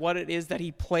figure out what it is that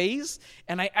he plays.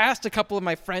 And I asked a couple of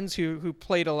my friends who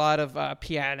played a lot of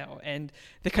piano, and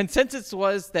the consensus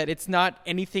was that it's not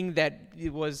anything that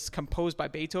was composed by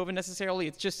Beethoven necessarily.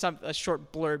 It's just a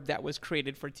short blurb that was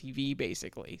created for TV,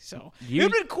 basically. So it would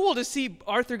have been cool to see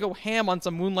Arthur go ham on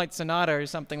some Moonlight Sonata or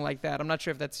something like that. I'm not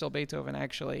sure if that's still Beethoven,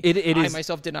 actually. I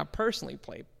myself did not personally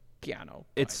play piano.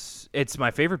 It's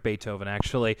my favorite Beethoven,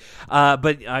 actually.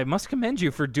 But I must commend you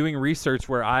for doing research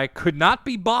where I could not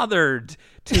be bothered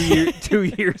 2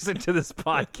 years into this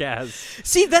podcast.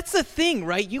 See, that's the thing,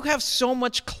 right? You have so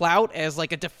much clout as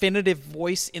like a definitive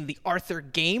voice in the Arthur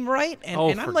game, right?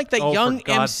 And I'm like the young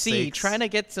MC trying to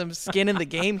get some skin in the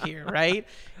game here, right?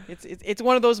 It's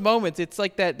one of those moments. It's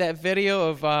like that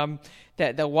video of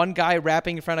that one guy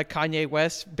rapping in front of Kanye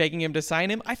West, begging him to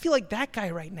sign him. I feel like that guy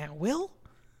right now, Will.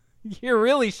 You're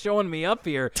really showing me up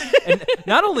here. And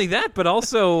not only that, but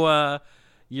also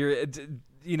you're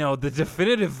the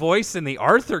definitive voice in the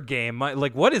Arthur game.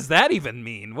 Like, what does that even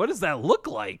mean? What does that look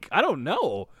like? I don't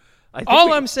know.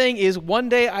 I'm saying is one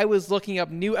day I was looking up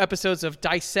new episodes of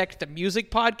Dissect the Music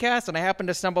podcast, and I happened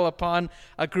to stumble upon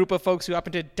a group of folks who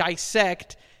happen to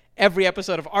dissect every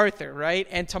episode of Arthur, right?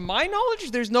 And to my knowledge,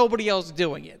 there's nobody else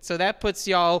doing it. So that puts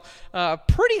y'all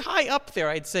pretty high up there,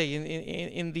 I'd say,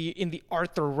 in the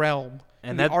Arthur realm.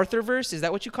 And the Arthurverse, is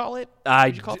that what you call it?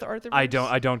 Did you call it the Arthurverse?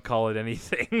 I don't call it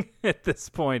anything at this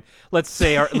point. Let's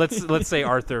say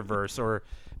Arthurverse, or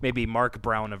maybe Mark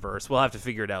Browniverse. We'll have to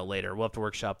figure it out later. We'll have to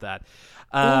workshop that.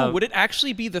 Ooh, would it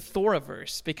actually be the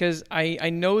Thoraverse? Because I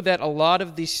know that a lot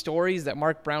of these stories that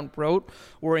Mark Brown wrote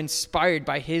were inspired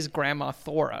by his grandma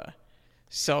Thora.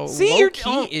 So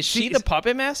low-key, is she the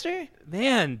puppet master?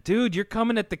 Man, dude, you're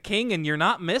coming at the king and you're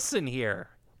not missing here.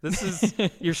 This is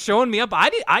you're showing me up.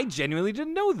 I genuinely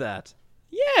didn't know that.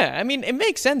 Yeah, I mean, it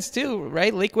makes sense too,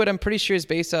 right? Lakewood, I'm pretty sure, is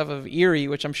based off of Erie,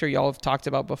 which I'm sure y'all have talked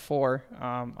about before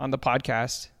on the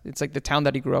podcast. It's like the town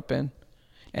that he grew up in.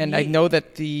 And I know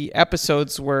that the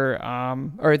episodes were,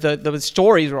 or the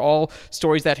stories were all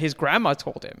stories that his grandma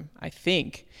told him, I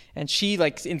think. And she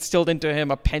like instilled into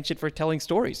him a penchant for telling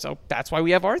stories. So that's why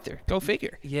we have Arthur. Go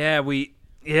figure.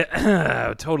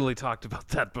 Yeah, totally talked about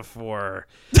that before.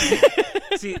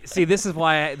 see, this is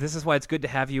why it's good to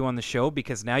have you on the show,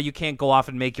 because now you can't go off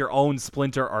and make your own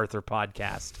Splinter Arthur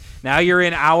podcast. Now you're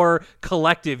in our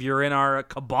collective. You're in our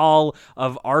cabal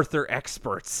of Arthur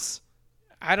experts.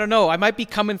 I don't know. I might be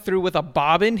coming through with a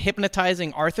bobbin,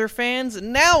 hypnotizing Arthur fans.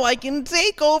 Now I can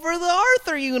take over the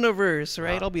Arthur universe,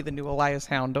 right? I'll be the new Elias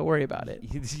Hound. Don't worry about it.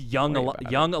 Young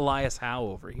Elias Howe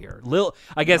over here. Lil,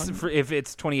 I guess if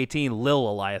it's 2018,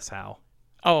 Lil Elias Howe.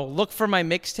 Oh, look for my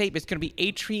mixtape. It's going to be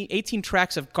 18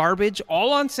 tracks of garbage,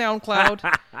 all on SoundCloud.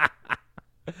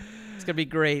 It's going to be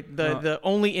great. The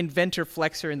only inventor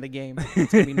flexer in the game.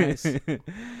 It's going to be nice.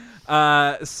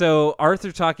 So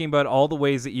Arthur talking about all the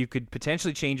ways that you could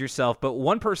potentially change yourself, but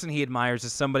one person he admires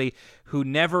is somebody who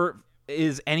never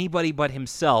is anybody but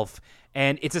himself.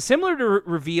 And it's a similar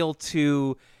reveal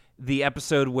to the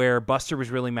episode where Buster was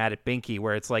really mad at Binky,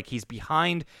 where it's like he's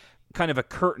behind kind of a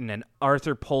curtain and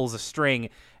Arthur pulls a string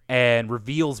and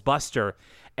reveals Buster.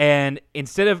 And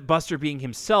instead of Buster being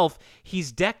himself,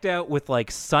 he's decked out with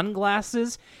like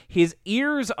sunglasses. His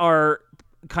ears are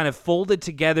kind of folded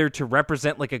together to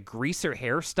represent like a greaser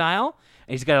hairstyle,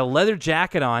 and he's got a leather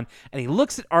jacket on, and he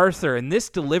looks at Arthur, and this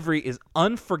delivery is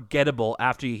unforgettable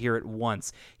after you hear it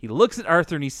once. He looks at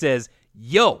Arthur and he says,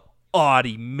 "Yo,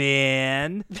 Audie,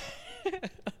 man."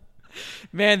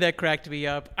 Man, that cracked me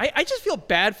up. I just feel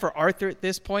bad for Arthur at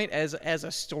this point as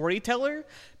a storyteller,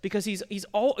 because he's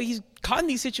caught in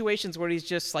these situations where he's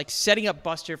just like setting up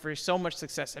Buster for so much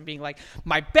success and being like,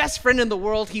 my best friend in the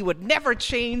world, he would never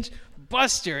change,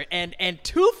 Buster, and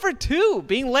 2 for 2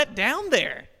 being let down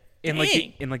there. In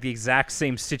the exact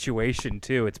same situation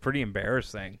too. It's pretty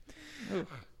embarrassing.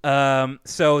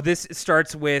 So this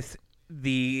starts with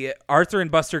the Arthur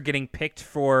and Buster getting picked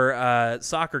for a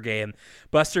soccer game.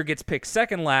 Buster gets picked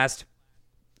second last,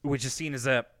 which is seen as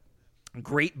a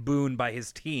great boon by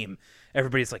his team.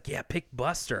 Everybody's like, yeah, pick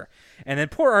Buster. And then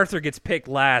poor Arthur gets picked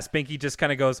last. Binky just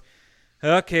kind of goes,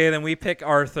 okay, then we pick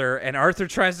Arthur. And Arthur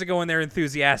tries to go in there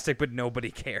enthusiastic, but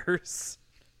nobody cares.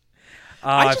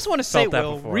 I just want to say,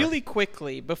 Will, really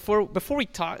quickly, before we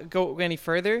go any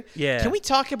further, can we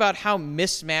talk about how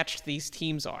mismatched these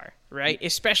teams are, right?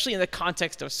 Especially in the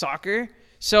context of soccer.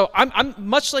 So I'm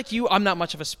much like you. I'm not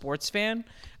much of a sports fan,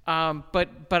 but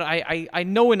I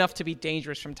know enough to be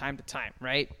dangerous from time to time,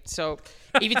 right? So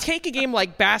if you take a game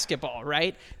like basketball,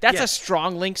 right, that's a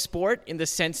strong link sport in the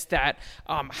sense that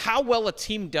how well a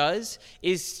team does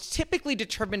is typically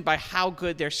determined by how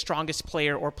good their strongest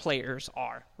player or players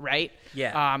are, right?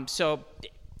 Yeah. So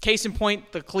case in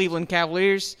point, the Cleveland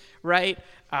Cavaliers, right?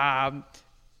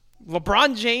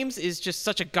 LeBron James is just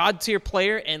such a god-tier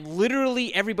player, and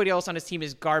literally everybody else on his team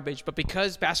is garbage. But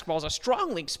because basketball is a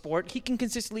strong link sport, he can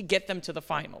consistently get them to the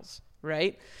finals,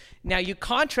 right? Now, you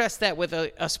contrast that with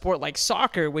a sport like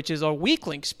soccer, which is a weak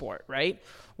link sport, right?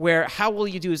 Where how well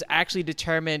you do is actually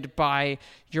determined by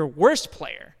your worst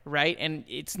player, right? And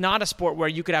it's not a sport where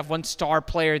you could have one star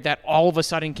player that all of a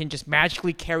sudden can just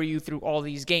magically carry you through all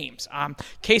these games.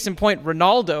 Case in point,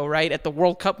 Ronaldo, right, at the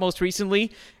World Cup most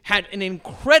recently, had an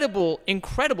incredible,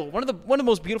 one of the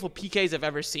most beautiful PKs I've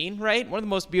ever seen, right? One of the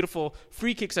most beautiful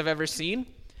free kicks I've ever seen.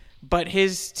 But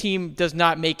his team does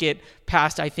not make it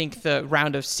past, I think, the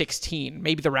round of 16,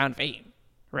 maybe the round of 8,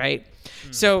 right?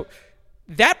 So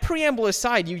that preamble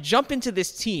aside, you jump into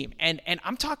this team, and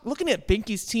I'm looking at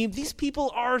Binky's team. These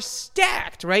people are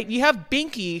stacked, right? You have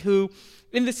Binky, who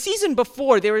in the season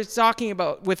before they were talking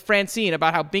about with Francine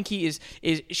about how Binky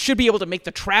should be able to make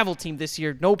the travel team this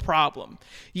year, no problem.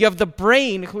 You have the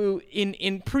Brain, who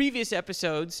in previous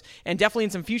episodes and definitely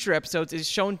in some future episodes is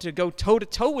shown to go toe to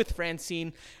toe with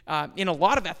Francine in a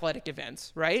lot of athletic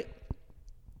events, right?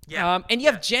 Yeah. And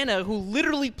you have Jenna, who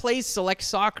literally plays select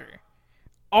soccer,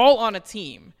 all on a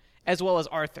team, as well as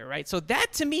Arthur, right? So that,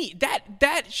 to me,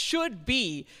 that should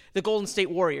be the Golden State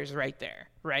Warriors right there,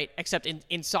 right? Except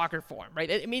in soccer form,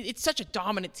 right? I mean, it's such a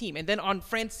dominant team. And then on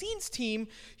Francine's team,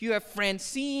 you have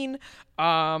Francine,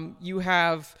 you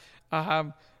have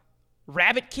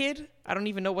Rabbit Kid. I don't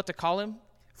even know what to call him.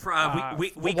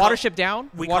 We Watership Down.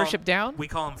 Watership Down. We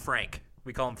call him Frank.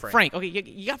 Frank. Okay,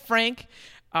 you got Frank.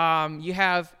 You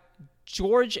have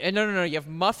George. And no. You have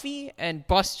Muffy and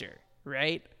Buster,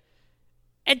 right?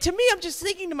 And to me, I'm just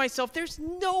thinking to myself, there's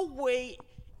no way,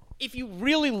 if you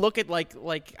really look at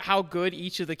like how good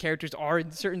each of the characters are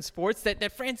in certain sports,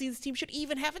 that Francine's team should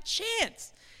even have a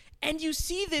chance. And you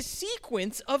see this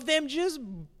sequence of them just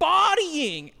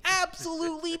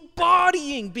absolutely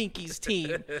bodying Binky's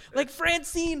team. Like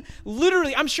Francine,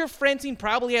 literally, I'm sure Francine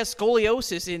probably has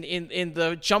scoliosis in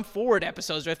the Jump Forward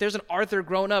episodes, or if there's an Arthur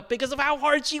grown up, because of how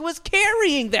hard she was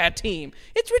carrying that team.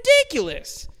 It's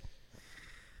ridiculous.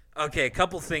 Okay, a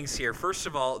couple things here. First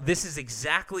of all, this is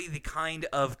exactly the kind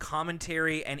of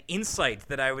commentary and insight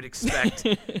that I would expect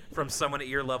from someone at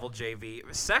your level, JV.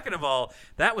 Second of all,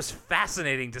 that was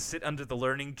fascinating to sit under the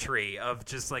learning tree of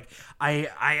just like I'm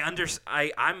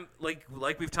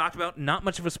like we've talked about, not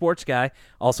much of a sports guy.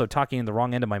 Also talking in the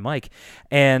wrong end of my mic,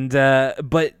 and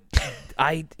but.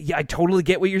 I totally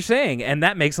get what you're saying, and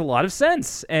that makes a lot of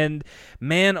sense. And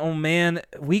man, oh man,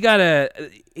 we gotta.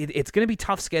 It's gonna be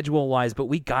tough schedule wise, but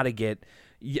we gotta get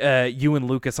you and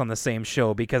Lucas on the same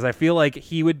show, because I feel like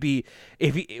he would be,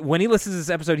 when he listens to this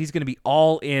episode, he's gonna be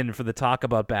all in for the talk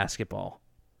about basketball.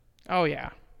 Oh yeah.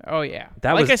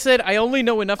 I said, I only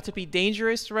know enough to be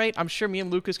dangerous, right? I'm sure me and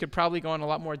Lucas could probably go on a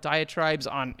lot more diatribes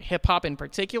on hip hop in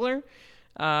particular.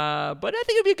 But I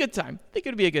think it'd be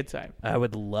a good time. I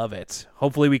would love it.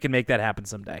 Hopefully we can make that happen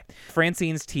someday.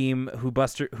 Francine's team, who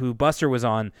Buster was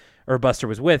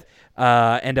with,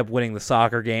 end up winning the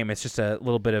soccer game. It's just a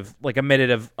little bit of like a minute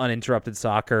of uninterrupted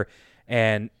soccer.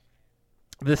 And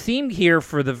the theme here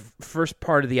for the first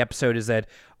part of the episode is that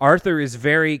Arthur is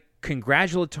very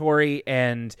congratulatory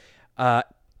and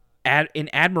in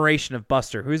admiration of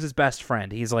Buster, who's his best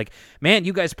friend. He's like, man,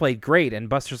 you guys played great. And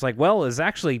Buster's like, well, it's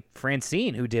actually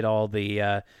Francine who did all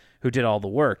the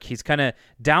work. He's kind of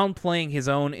downplaying his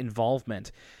own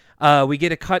involvement. We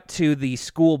get a cut to the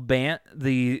school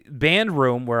band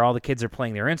room where all the kids are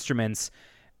playing their instruments,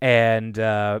 and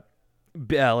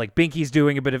like Binky's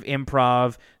doing a bit of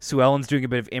improv, Sue Ellen's doing a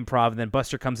bit of improv, and then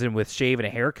Buster comes in with shave and a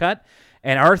haircut,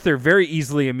 and Arthur, very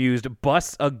easily amused,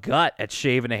 busts a gut at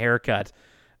shave and a haircut.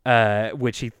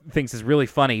 Which he thinks is really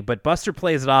funny, but Buster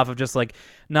plays it off of just like,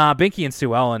 nah, Binky and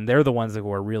Sue Ellen, they're the ones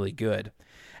who are really good.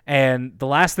 And the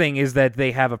last thing is that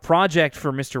they have a project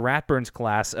for Mr. Ratburn's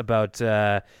class about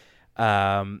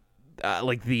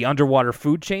like the underwater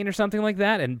food chain or something like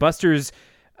that. And Buster's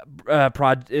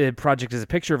project is a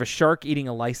picture of a shark eating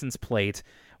a license plate,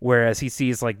 whereas he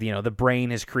sees like, the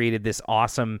brain has created this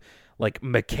awesome like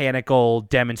mechanical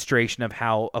demonstration of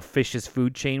how a fish's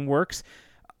food chain works.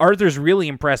 Arthur's really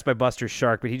impressed by Buster's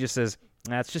shark, but he just says,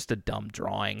 that's just a dumb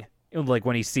drawing, like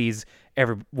when he sees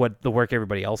what the work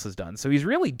everybody else has done. So he's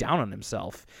really down on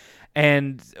himself.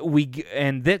 And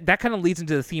that kind of leads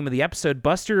into the theme of the episode.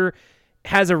 Buster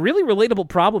has a really relatable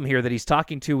problem here that he's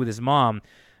talking to with his mom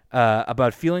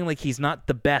about feeling like he's not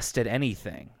the best at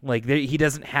anything. Like he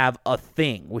doesn't have a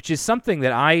thing, which is something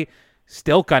that I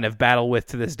still kind of battle with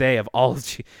to this day, of all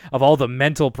the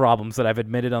mental problems that I've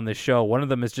admitted on this show. One of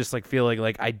them is just like feeling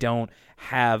like I don't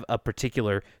have a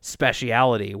particular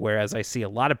speciality, whereas I see a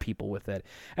lot of people with it.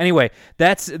 Anyway,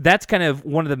 that's kind of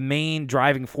one of the main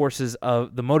driving forces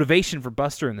of the motivation for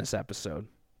Buster in this episode.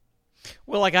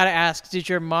 Well, I gotta ask, did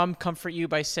your mom comfort you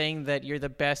by saying that you're the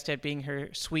best at being her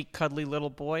sweet, cuddly little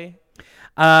boy?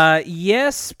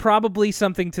 Yes, probably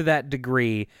something to that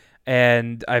degree.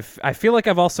 And I feel like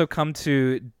I've also come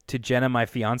to Jenna, my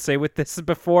fiance, with this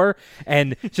before,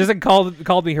 and she hasn't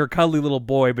called me her cuddly little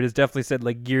boy, but has definitely said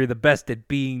like, you're the best at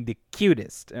being the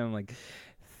cutest. And I'm like,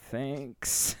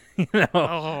 thanks.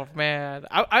 Oh man,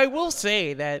 I will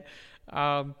say that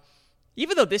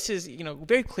even though this is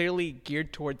very clearly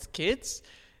geared towards kids,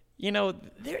 there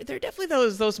are definitely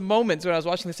those moments when I was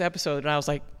watching this episode and I was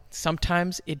like,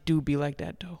 sometimes it do be like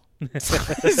that though. It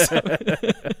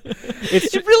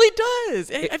really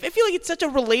does. I feel like it's such a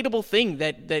relatable thing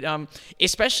that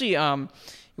especially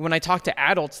when I talk to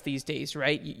adults these days,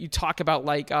 right? You talk about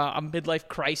like a midlife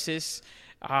crisis,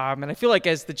 and I feel like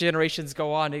as the generations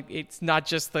go on, it's not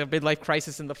just the midlife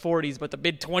crisis in the 40s, but the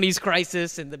mid-20s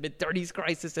crisis and the mid-30s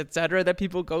crisis, etc., that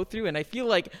people go through. And I feel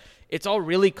like it's all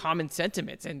really common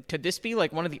sentiments. And could this be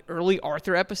like one of the early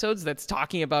Arthur episodes that's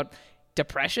talking about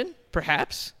depression,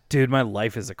 perhaps? Dude, my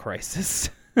life is a crisis.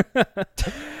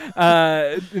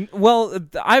 Well,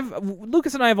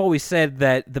 Lucas and I have always said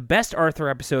that the best Arthur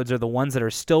episodes are the ones that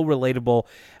are still relatable,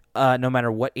 no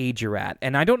matter what age you're at.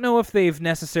 And I don't know if they've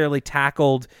necessarily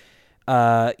tackled,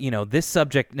 this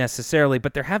subject necessarily,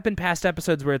 but there have been past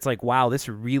episodes where it's like, wow, this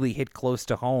really hit close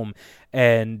to home,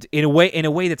 and in a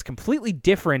way that's completely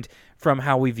different from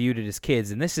how we viewed it as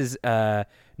kids. And this is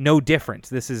no different.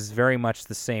 This is very much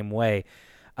the same way.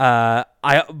 But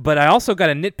I also got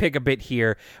to nitpick a bit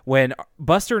here. When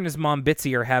Buster and his mom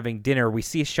Bitsy are having dinner, we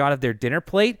see a shot of their dinner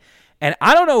plate, and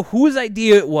I don't know whose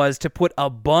idea it was to put the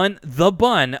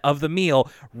bun of the meal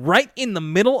right in the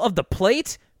middle of the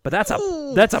plate, but that's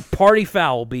a party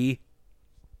foul, B.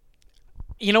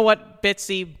 You know what,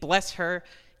 Bitsy, bless her.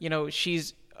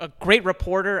 She's a great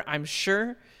reporter, I'm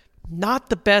sure. Not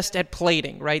the best at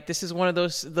plating, right? This is one of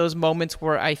those moments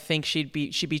where I think she'd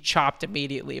be chopped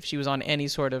immediately if she was on any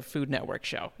sort of Food Network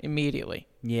show. Immediately.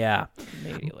 Yeah.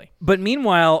 Immediately. But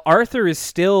meanwhile, Arthur is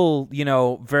still,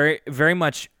 very, very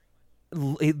much,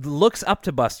 he looks up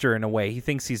to Buster in a way. He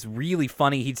thinks he's really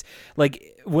funny. He's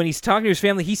like, when he's talking to his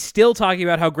family, he's still talking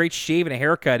about how great shave and a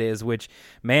haircut is, which,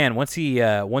 man, once he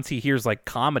hears like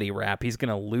comedy rap, he's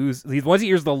gonna lose. Once he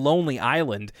hears The Lonely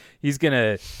Island, he's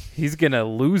gonna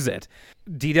lose it.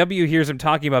 DW hears him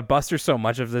talking about Buster so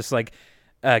much of this, like,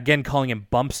 again calling him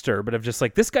Bumpster, but of just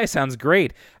like, this guy sounds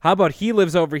great. How about he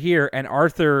lives over here and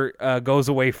Arthur goes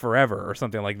away forever, or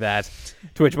something like that?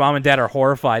 To which Mom and Dad are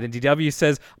horrified, and DW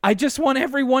says, I just want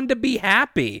everyone to be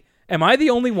happy. Am I the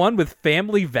only one with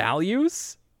family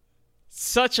values?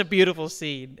 Such a beautiful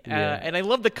scene. Yeah. And I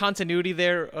love the continuity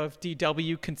there of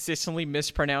DW consistently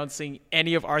mispronouncing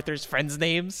any of Arthur's friends'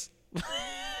 names.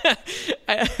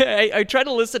 I tried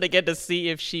to listen again to see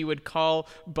if she would call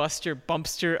Buster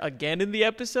Bumpster again in the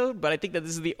episode, but I think that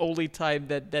this is the only time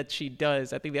that she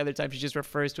does. I think the other time she just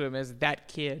refers to him as that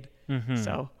kid. Mm-hmm.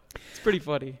 So it's pretty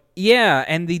funny. Yeah,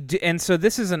 and so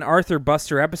this is an Arthur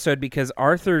Buster episode because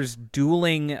Arthur's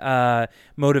dueling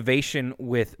motivation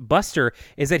with Buster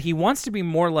is that he wants to be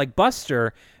more like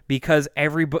Buster because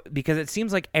it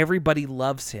seems like everybody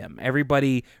loves him.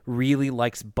 Everybody really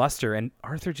likes Buster, and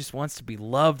Arthur just wants to be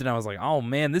loved. And I was like, oh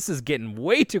man, this is getting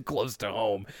way too close to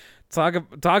home. Talk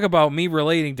about me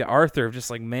relating to Arthur. Just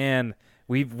like, man,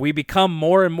 we become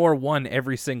more and more one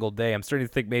every single day. I'm starting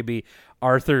to think maybe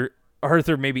Arthur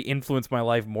maybe influenced my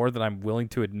life more than I'm willing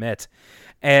to admit.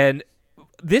 And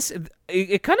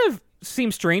it kind of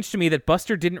seems strange to me that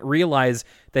Buster didn't realize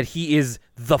that he is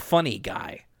the funny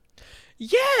guy.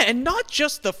 Yeah, and not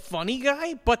just the funny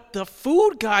guy, but the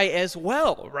food guy as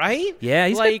well, right? Yeah,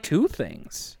 he's like two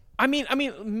things. I mean,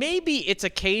 maybe it's a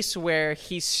case where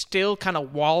he's still kind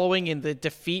of wallowing in the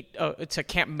defeat to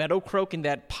Camp Meadowcroak in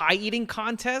that pie eating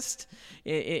contest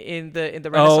in the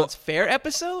Renaissance Fair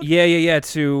episode. Yeah.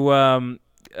 To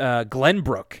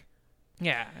Glenbrook.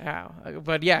 Yeah,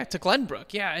 but yeah, to Glenbrook,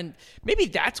 yeah, and maybe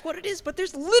that's what it is. But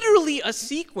there's literally a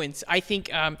sequence, I think,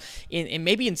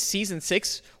 in season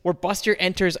 6 where Buster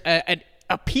enters a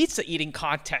pizza eating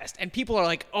contest, and people are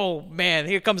like, "Oh man,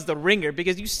 here comes the ringer,"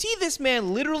 because you see this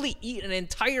man literally eat an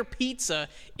entire pizza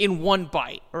in one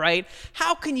bite, right?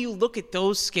 How can you look at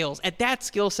those skills, at that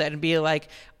skill set, and be like,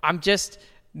 "I'm just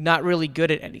not really good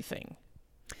at anything"?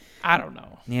 I don't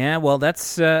know. Yeah, well,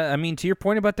 that's, to your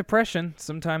point about depression,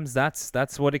 sometimes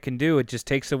that's what it can do. It just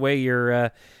takes away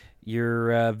your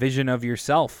vision of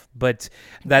yourself. But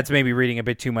that's maybe reading a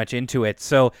bit too much into it.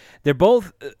 So they're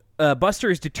both,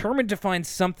 Buster is determined to find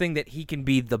something that he can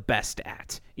be the best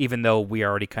at, even though we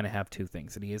already kind of have two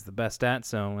things that he is the best at.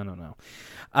 So I don't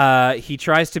know. He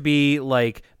tries to be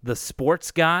like the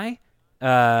sports guy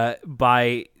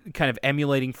by kind of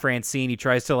emulating Francine. He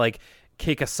tries to like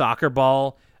kick a soccer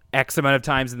ball X amount of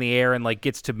times in the air and like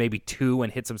gets to maybe 2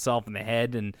 and hits himself in the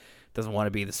head and doesn't want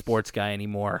to be the sports guy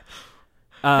anymore.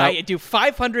 I do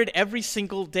 500 every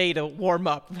single day to warm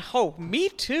up. Oh, me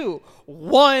too.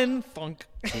 One thunk.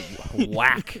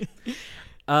 Whack.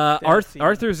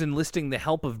 Arthur's enlisting the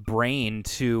help of Brain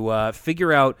to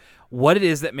figure out what it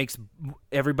is that makes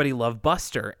everybody love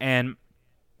Buster. And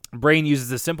Brain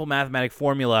uses a simple mathematic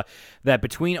formula that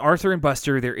between Arthur and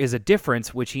Buster there is a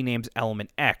difference, which he names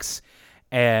element X.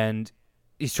 And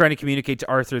he's trying to communicate to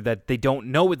Arthur that they don't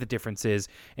know what the difference is.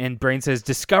 And Brain says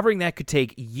discovering that could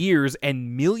take years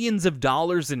and millions of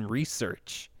dollars in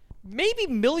research. Maybe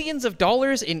millions of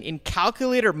dollars in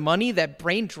calculator money that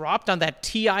Brain dropped on that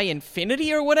TI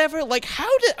Infinity or whatever. Like,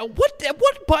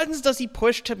 what buttons does he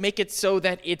push to make it so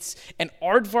that it's an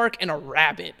aardvark and a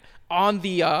rabbit on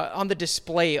the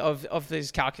display of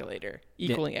this calculator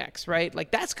equaling X, right?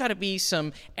 Like, that's got to be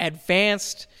some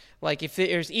advanced. Like, if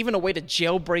there's even a way to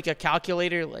jailbreak a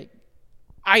calculator, like,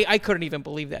 I couldn't even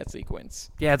believe that sequence.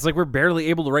 Yeah, it's like we're barely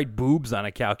able to write boobs on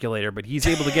a calculator, but he's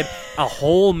able to get a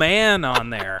whole man on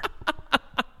there.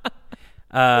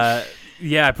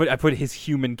 Yeah, I put his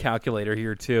human calculator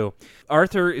here too.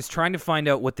 Arthur is trying to find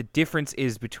out what the difference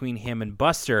is between him and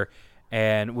Buster,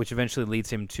 and which eventually leads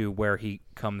him to where he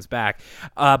comes back.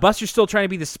 Buster's still trying to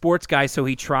be the sports guy, so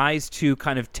he tries to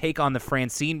kind of take on the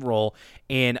Francine role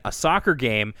in a soccer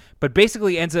game, but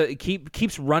basically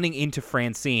keeps running into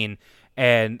Francine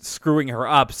and screwing her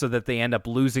up so that they end up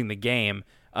losing the game,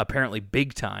 apparently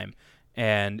big time,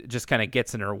 and just kind of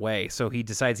gets in her way. So he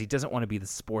decides he doesn't want to be the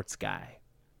sports guy.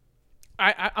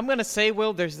 I'm going to say,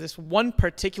 Will, there's this one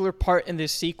particular part in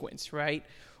this sequence, right,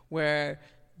 where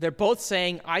they're both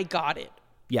saying, I got it,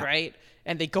 right?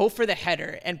 And they go for the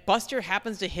header, and Buster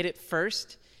happens to hit it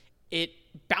first. It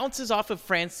bounces off of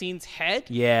Francine's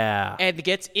head and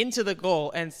gets into the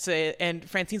goal, and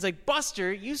Francine's like,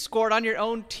 Buster, you scored on your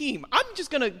own team. I'm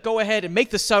just going to go ahead and make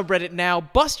the subreddit now.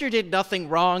 Buster did nothing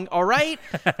wrong, all right?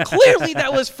 Clearly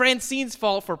that was Francine's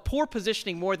fault for poor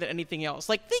positioning more than anything else.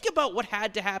 Like, think about what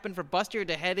had to happen for Buster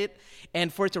to head it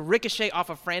and for it to ricochet off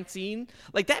of Francine.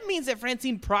 Like, that means that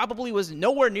Francine probably was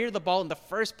nowhere near the ball in the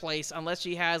first place unless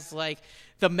she has, like,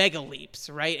 the mega leaps,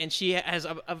 right? And she has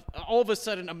all of a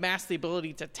sudden amassed the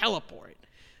ability to teleport.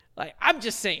 Like, I'm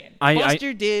just saying,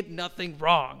 Buster did nothing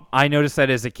wrong. I noticed that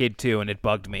as a kid too, and it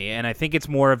bugged me. And I think it's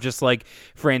more of just like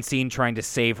Francine trying to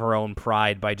save her own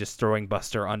pride by just throwing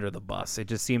Buster under the bus. It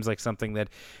just seems like something that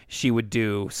she would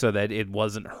do so that it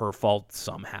wasn't her fault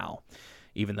somehow,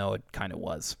 even though it kind of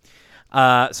was.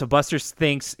 So Buster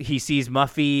thinks he sees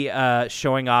Muffy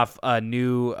showing off a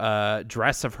new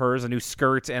dress of hers, a new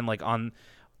skirt, and like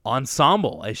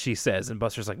ensemble, as she says. And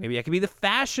Buster's like, maybe I could be the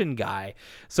fashion guy.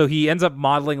 So he ends up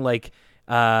modeling like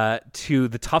to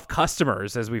the tough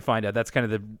customers, as we find out. That's kind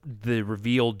of the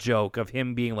reveal joke of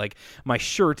him being like, my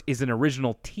shirt is an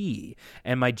original tee,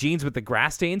 and my jeans with the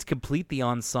grass stains complete the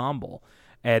ensemble.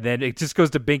 And then it just goes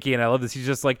to Binky, and I love this. He's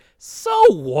just like,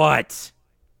 so what?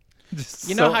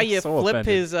 You know how you flip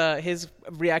offended. his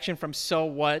reaction from "so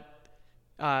what"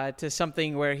 to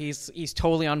something where he's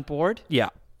totally on board? Yeah.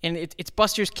 And it's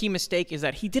Buster's key mistake is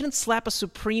that he didn't slap a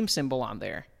Supreme symbol on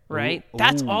there, right? Ooh.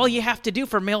 That's all you have to do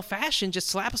for male fashion. Just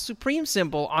slap a Supreme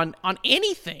symbol on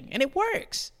anything, and it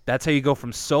works. That's how you go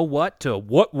from "so what" to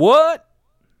what?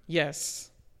 Yes.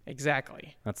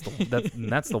 Exactly. That's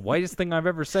the whitest thing I've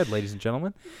ever said, ladies and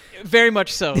gentlemen. Very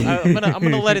much so. I'm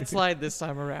gonna let it slide this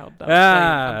time around.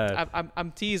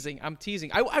 I'm teasing.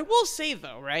 I will say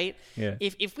though, right? Yeah.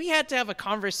 If we had to have a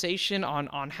conversation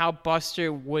on how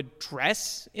Buster would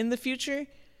dress in the future,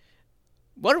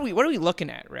 what are we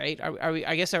looking at, right? Are we?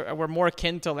 I guess we're more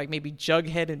akin to like maybe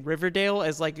Jughead and Riverdale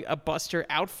as like a Buster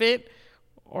outfit,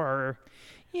 or.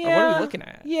 Yeah. What are we looking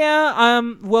at? Yeah.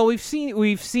 Well, we've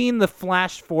seen the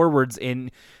flash forwards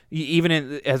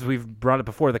as we've brought it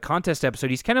before, the contest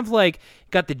episode. He's kind of like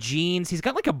got the jeans. He's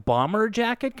got like a bomber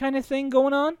jacket kind of thing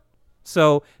going on.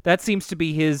 So that seems to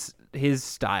be his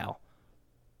style.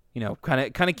 You know,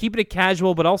 kind of keeping it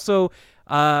casual, but also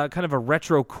kind of a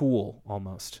retro cool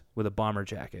almost with a bomber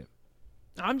jacket.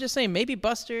 I'm just saying, maybe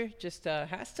Buster just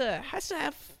has to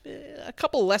have a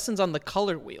couple lessons on the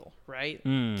color wheel, right?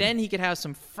 Then he could have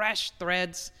some fresh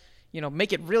threads,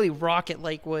 make it really rock at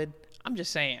Lakewood. I'm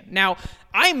just saying. Now,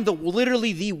 I'm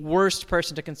literally the worst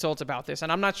person to consult about this,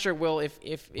 and I'm not sure, Will,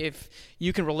 if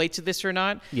you can relate to this or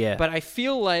not. Yeah. But I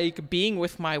feel like being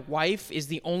with my wife is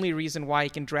the only reason why I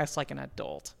can dress like an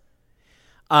adult.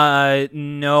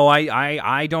 No,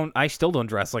 I don't. I still don't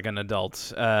dress like an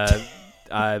adult.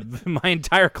 My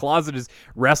entire closet is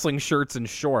wrestling shirts and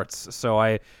shorts, so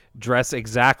I dress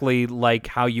exactly like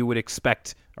how you would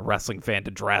expect a wrestling fan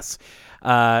to dress.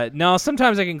 No,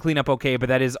 sometimes I can clean up okay, but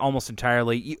that is almost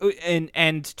entirely,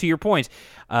 and to your point,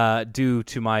 due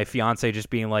to my fiance just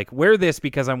being like, wear this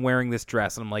because I'm wearing this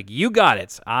dress. And I'm like, you got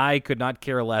it. I could not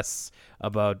care less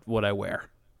about what I wear.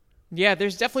 Yeah,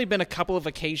 there's definitely been a couple of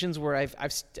occasions where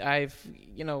I've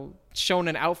shown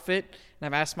an outfit, and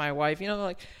I've asked my wife,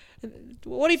 like,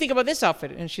 what do you think about this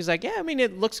outfit? And she's like, yeah, I mean,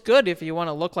 it looks good if you want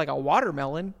to look like a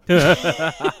watermelon.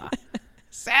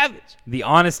 Savage. The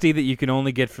honesty that you can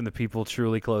only get from the people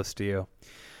truly close to you.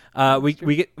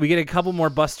 We get a couple more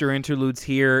Buster interludes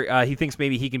here. He thinks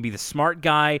maybe he can be the smart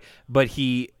guy, but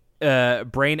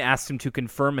Brain asks him to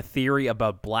confirm a theory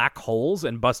about black holes,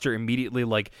 and Buster immediately,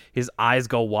 like, his eyes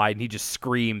go wide and he just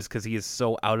screams because he is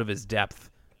so out of his depth.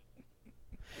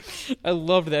 I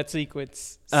love that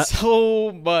sequence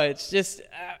so much.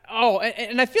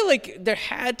 And I feel like there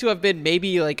had to have been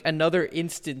maybe like another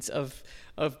instance of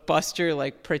of Buster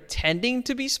like pretending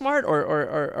to be smart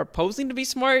or posing to be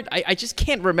smart. I just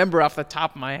can't remember off the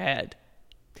top of my head.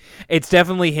 It's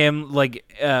definitely him like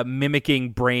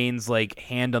mimicking Brain's like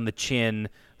hand on the chin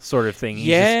sort of thing. He's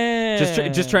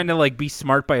just trying to like be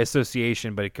smart by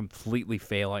association, but completely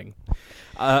failing.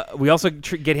 We also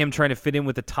get him trying to fit in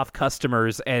with the tough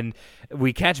customers, and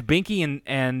we catch Binky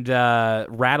and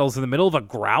Rattles in the middle of a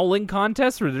growling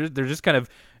contest where they're just kind of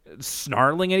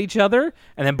snarling at each other,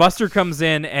 and then Buster comes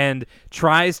in and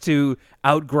tries to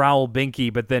out-growl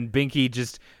Binky, but then Binky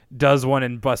just does one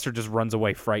and Buster just runs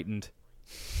away frightened.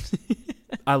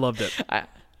 I loved it.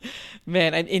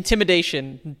 Man, and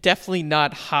intimidation, definitely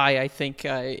not high, I think,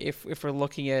 if we're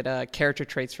looking at character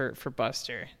traits for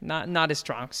Buster. Not his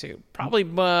strong suit. Probably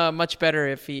much better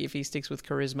if he sticks with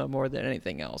charisma more than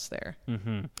anything else there.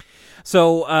 Mm-hmm.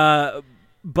 So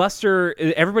Buster,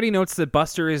 everybody notes that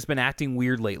Buster has been acting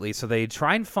weird lately, so they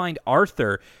try and find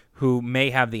Arthur, who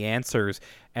may have the answers,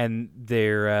 and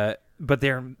they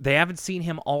haven't seen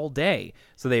him all day.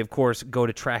 So they, of course, go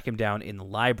to track him down in the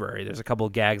library. There's a couple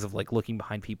of gags of like looking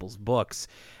behind people's books.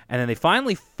 And then they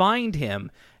finally find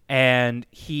him, and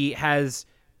he has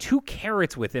 2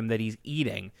 carrots with him that he's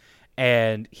eating.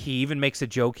 And he even makes a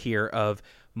joke here of,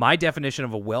 my definition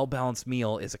of a well-balanced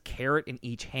meal is a carrot in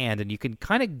each hand. And you can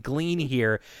kind of glean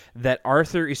here that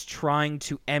Arthur is trying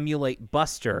to emulate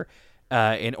Buster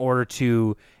in order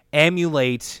to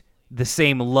emulate the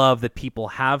same love that people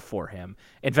have for him.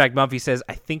 In fact, Mumphy says,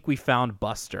 I think we found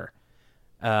Buster.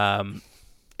 And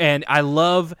I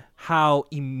love how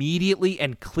immediately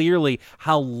and clearly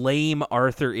how lame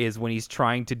Arthur is when he's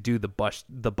trying to do the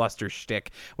Buster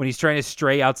shtick, when he's trying to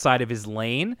stray outside of his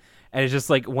lane. And it's just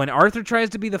like, when Arthur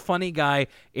tries to be the funny guy,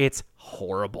 it's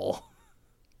horrible.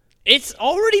 It's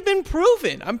already been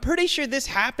proven. I'm pretty sure this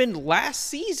happened last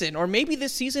season, or maybe the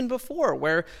season before,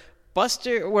 where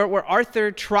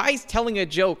Arthur tries telling a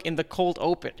joke in the cold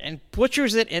open and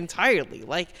butchers it entirely.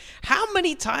 Like, how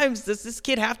many times does this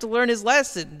kid have to learn his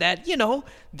lesson that,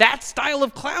 that style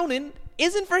of clowning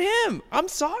isn't for him? I'm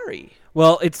sorry.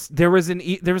 Well, there was an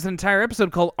entire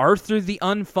episode called Arthur the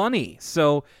Unfunny.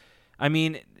 So, I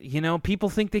mean, people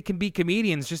think they can be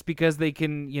comedians just because they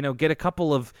can, get a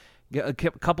couple of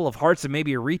hearts and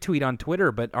maybe a retweet on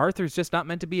Twitter, but Arthur's just not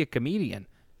meant to be a comedian.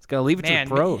 It's got to leave it to the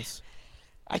pros.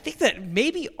 I think that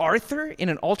maybe Arthur in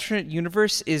an alternate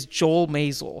universe is Joel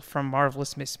Maisel from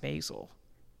Marvelous Miss Maisel.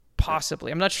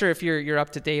 Possibly. I'm not sure if you're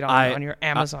up to date on your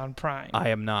Amazon Prime. I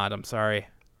am not. I'm sorry.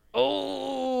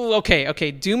 Oh,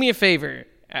 okay. Do me a favor.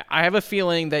 I have a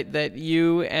feeling that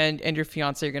you and your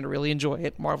fiance are going to really enjoy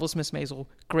it. Marvelous Miss Maisel,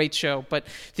 great show. But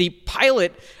the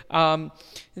pilot,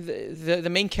 the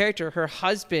main character, her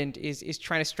husband, is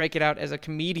trying to strike it out as a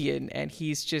comedian, and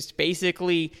he's just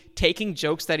basically taking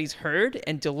jokes that he's heard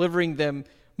and delivering them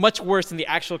much worse than the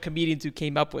actual comedians who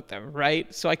came up with them,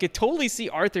 right? So I could totally see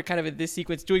Arthur kind of in this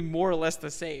sequence doing more or less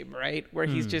the same, right? Where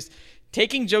he's just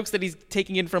taking jokes that he's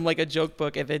taking in from like a joke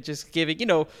book and then just giving,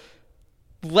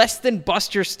 less than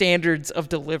Buster standards of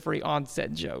delivery on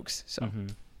said jokes. So,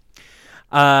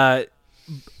 and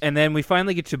then we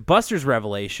finally get to Buster's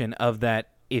revelation of that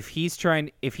if he's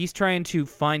trying to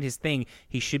find his thing,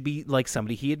 he should be like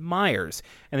somebody he admires.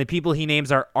 And the people he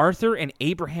names are Arthur and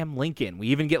Abraham Lincoln. We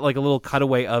even get like a little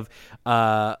cutaway of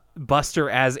Buster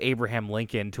as Abraham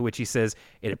Lincoln, to which he says,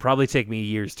 "It'd probably take me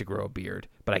years to grow a beard,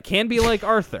 but I can be like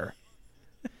Arthur."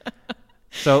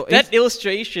 So that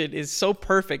illustration is so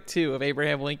perfect too of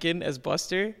Abraham Lincoln as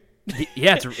Buster.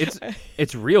 Yeah,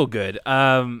 it's real good.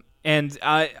 And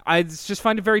I just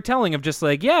find it very telling of just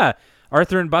like, yeah,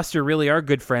 Arthur and Buster really are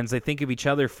good friends. They think of each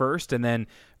other first, and then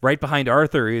right behind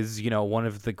Arthur is, one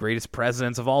of the greatest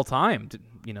presidents of all time,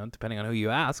 depending on who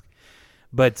you ask.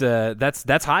 But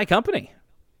that's high company.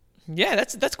 Yeah,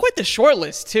 that's quite the short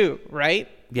list too, right?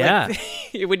 Yeah.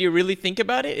 Like, when you really think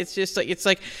about it, it's just like it's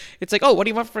like, oh, what do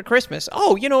you want for Christmas?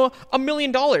 Oh, $1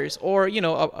 million, or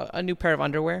a new pair of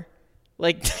underwear.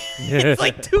 Like it's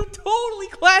like two totally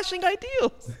clashing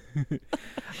ideals.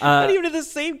 Not even in the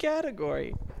same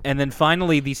category. And then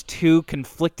finally, these two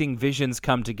conflicting visions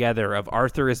come together of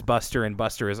Arthur as Buster and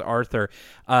Buster as Arthur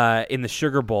in the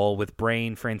Sugar Bowl with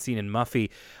Brain, Francine, and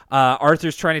Muffy.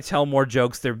 Arthur's trying to tell more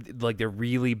jokes. They're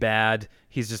really bad.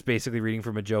 He's just basically reading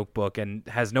from a joke book and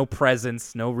has no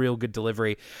presence, no real good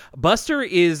delivery. Buster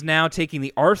is now taking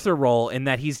the Arthur role in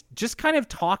that he's just kind of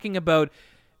talking about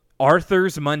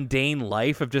Arthur's mundane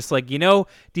life of just like,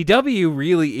 DW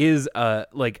really is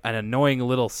like an annoying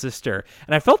little sister.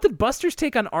 And I felt that Buster's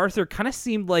take on Arthur kind of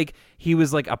seemed like he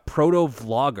was like a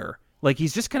proto-vlogger. Like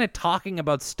he's just kind of talking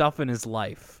about stuff in his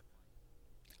life.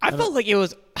 I felt like it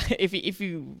was, if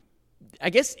you I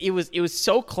guess it was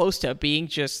so close to being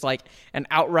just like an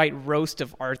outright roast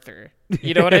of Arthur.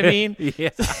 You know what I mean? Yeah.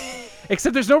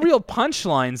 Except there's no real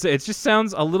punchlines. It just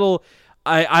sounds a little.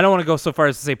 I don't want to go so far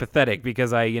as to say pathetic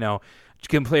because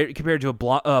compared to a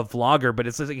vlogger, but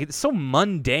it's so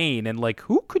mundane and like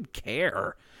who could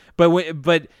care?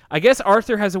 But I guess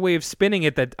Arthur has a way of spinning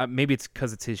it that maybe it's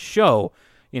because it's his show,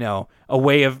 a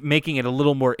way of making it a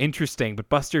little more interesting. But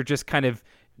Buster just kind of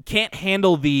can't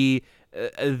handle the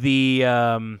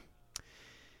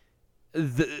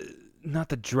not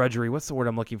the drudgery. What's the word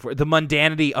I'm looking for? The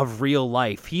mundanity of real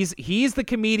life. He's the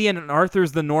comedian and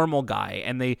Arthur's the normal guy,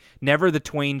 and the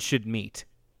twain should meet.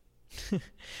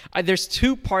 There's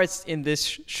two parts in this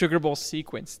Sugar Bowl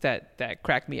sequence that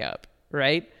crack me up,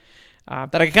 right?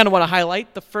 That I kind of want to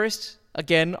highlight. The first,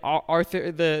 again,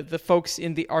 Arthur, the folks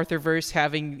in the Arthurverse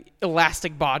having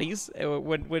elastic bodies.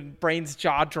 When Brain's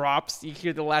jaw drops, you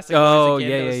hear the elastic noise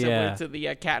again. That was similar to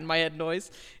the cat in my head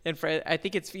noise. And I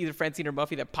think it's either Francine or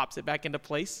Muffy that pops it back into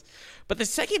place. But the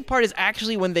second part is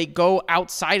actually when they go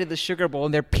outside of the Sugar Bowl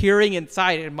and they're peering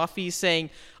inside, and Muffy's saying,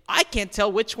 I can't tell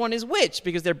which one is which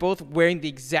because they're both wearing the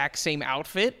exact same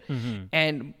outfit.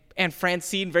 Mm-hmm. And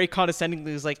Francine very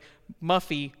condescendingly is like,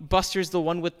 Muffy, Buster's the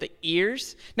one with the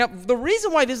ears. Now, the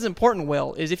reason why this is important,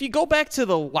 Will, is if you go back to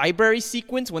the library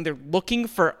sequence when they're looking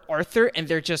for Arthur and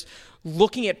they're just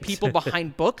looking at people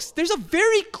behind books, there's a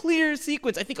very clear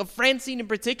sequence, I think of Francine in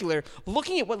particular,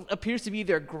 looking at what appears to be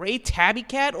either a gray tabby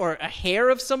cat or a hare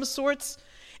of some sorts,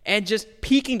 and just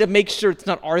peeking to make sure it's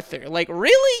not Arthur. Like,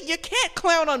 really? You can't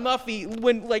clown on Muffy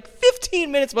when, like,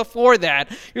 15 minutes before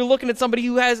that, you're looking at somebody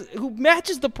who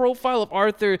matches the profile of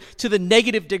Arthur to the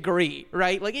negative degree,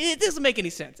 right? Like, it doesn't make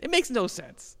any sense. It makes no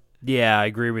sense. Yeah, I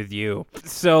agree with you.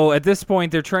 So at this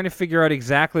point, they're trying to figure out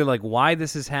exactly, like, why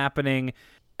this is happening.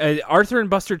 Arthur and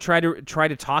Buster try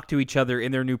to talk to each other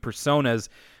in their new personas,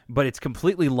 but it's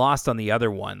completely lost on the other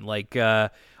one. Like,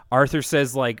 Arthur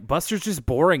says, like, Buster's just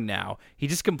boring now. He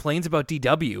just complains about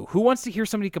DW. Who wants to hear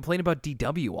somebody complain about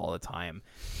DW all the time?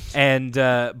 And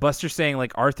Buster's saying,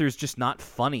 like, Arthur's just not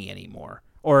funny anymore.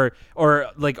 Or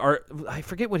like, I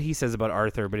forget what he says about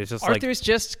Arthur, but it's just Arthur's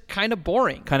just kind of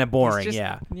boring. Kind of boring,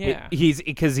 yeah.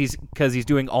 Because he's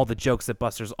doing all the jokes that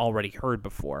Buster's already heard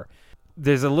before.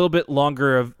 There's a little bit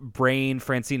longer of Brain,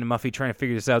 Francine, and Muffy trying to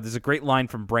figure this out. There's a great line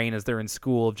from Brain as they're in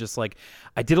school of just like,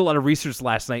 I did a lot of research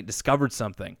last night and discovered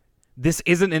something. This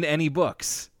isn't in any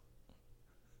books.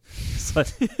 It's like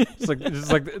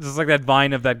that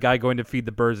vine of that guy going to feed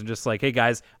the birds and just like, hey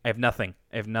guys, I have nothing.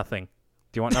 Do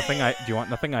you want nothing? Do you want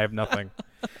nothing? I have nothing.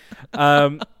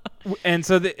 And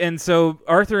so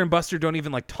Arthur and Buster don't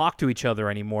even like talk to each other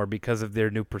anymore because of their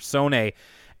new personae.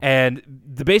 And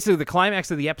basically the climax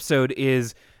of the episode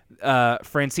is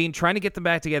Francine trying to get them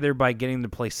back together by getting them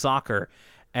to play soccer.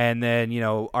 And then,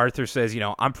 Arthur says,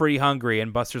 I'm pretty hungry.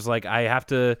 And Buster's like, I have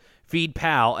to feed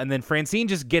Pal. And then Francine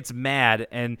just gets mad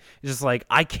and is just like,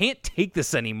 I can't take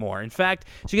this anymore. In fact,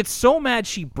 she gets so mad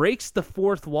she breaks the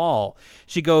fourth wall.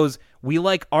 She goes, we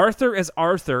like Arthur as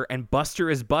Arthur and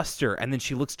Buster as Buster. And then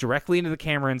she looks directly into the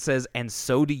camera and says, and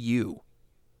so do you.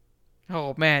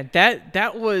 Oh man,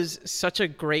 that was such a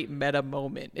great meta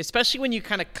moment, especially when you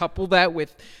kind of couple that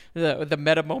with the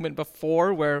meta moment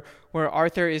before where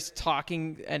Arthur is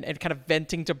talking and kind of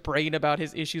venting to Brain about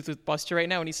his issues with Buster right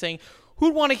now, and he's saying,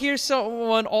 who'd want to hear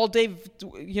someone all day,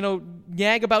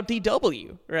 nag about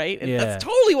DW, right? And that's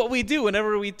totally what we do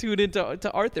whenever we tune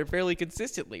into Arthur fairly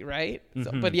consistently, right? Mm-hmm.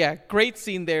 So, but yeah, great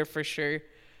scene there for sure.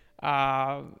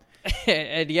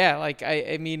 And yeah, like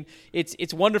I mean,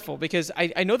 it's wonderful because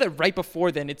I know that right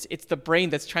before then it's the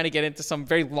Brain that's trying to get into some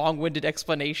very long-winded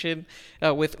explanation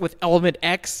with Element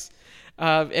X,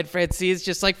 and Francine's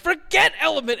just like, forget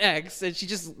Element X, and she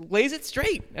just lays it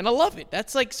straight, and I love it.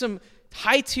 That's like some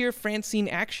high-tier Francine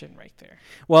action right there.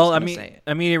 Well, I mean,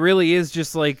 it really is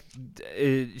just like,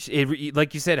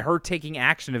 like you said, her taking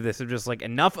action of this, of just like,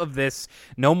 enough of this,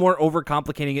 no more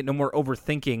overcomplicating it, no more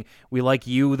overthinking. We like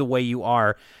you the way you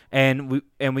are, and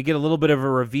we get a little bit of a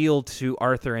reveal to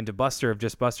Arthur and to Buster of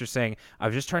just Buster saying, I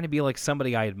was just trying to be like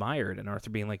somebody I admired, and Arthur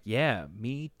being like, yeah,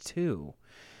 me too.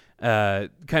 Kind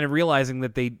of realizing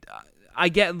that I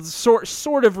get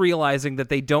sort of realizing that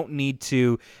they don't need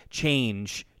to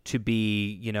change to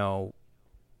be,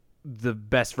 the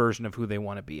best version of who they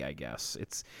want to be, I guess.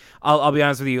 I'll be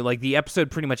honest with you, like the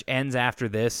episode pretty much ends after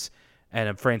this,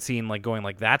 and Francine like going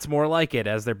like, that's more like it,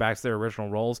 as they're back to their original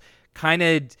roles. Kind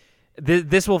of,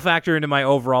 this will factor into my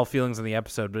overall feelings on the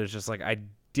episode, but it's just like, I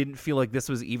didn't feel like this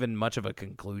was even much of a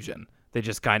conclusion. They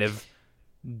just kind of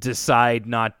decide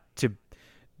not to,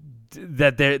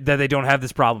 that they don't have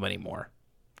this problem anymore.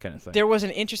 kind of thing. There was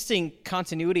an interesting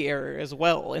continuity error as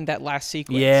well in that last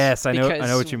sequence. Yes, I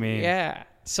know what you mean. Yeah.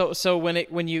 So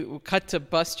when you cut to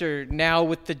Buster now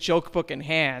with the joke book in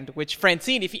hand, which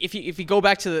Francine, if you go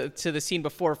back to the scene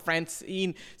before,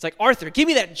 Francine, it's like, Arthur, give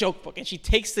me that joke book, and she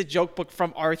takes the joke book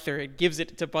from Arthur and gives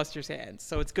it to Buster's hands.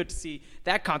 So it's good to see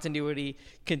that continuity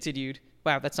continued.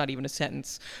 Wow, that's not even a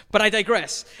sentence. But I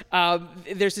digress.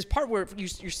 There's this part where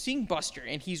you're seeing Buster,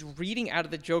 and he's reading out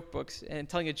of the joke books and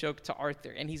telling a joke to Arthur,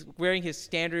 and he's wearing his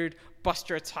standard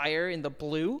Buster attire in the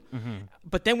blue. Mm-hmm.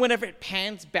 But then whenever it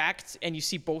pans back and you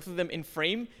see both of them in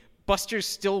frame, Buster's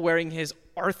still wearing his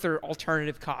Arthur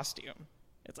alternative costume.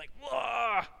 It's like,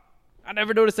 whoa! I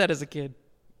never noticed that as a kid.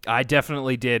 I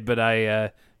definitely did, but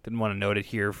I didn't want to note it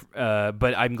here.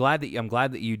 But I'm glad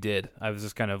that you did. I was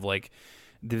just kind of like,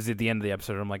 this was at the end of the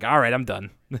episode. I'm like, all right, I'm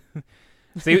done.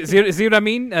 see what I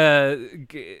mean?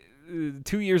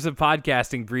 2 years of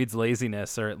podcasting breeds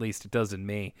laziness, or at least it does in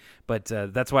me. But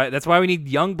that's why we need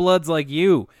young bloods like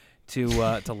you to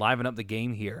liven up the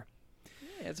game here.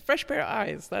 Yeah, it's a fresh pair of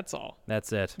eyes. That's all.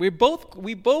 That's it. We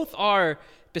both are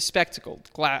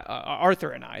bespectacled. Arthur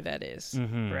and I, that is,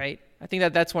 right? I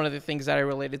think that's one of the things that I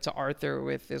related to Arthur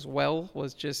with as well,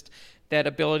 was just that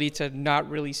ability to not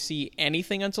really see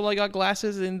anything until I got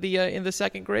glasses in the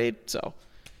second grade. So,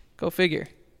 go figure.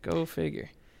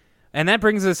 And that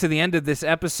brings us to the end of this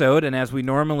episode, and as we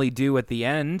normally do at the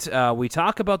end, we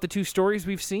talk about the two stories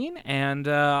we've seen and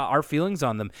our feelings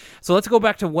on them. So let's go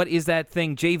back to What Is That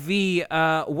Thing?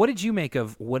 JV, what did you make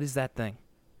of What Is That Thing?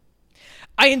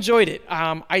 I enjoyed it.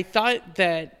 I thought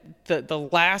that the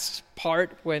last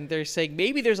part, when they're saying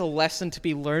maybe there's a lesson to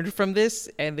be learned from this,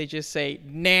 and they just say,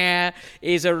 nah,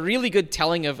 is a really good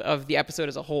telling of the episode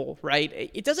as a whole,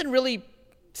 right? It doesn't really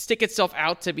stick itself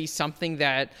out to be something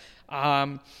that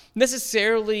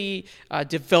necessarily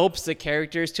develops the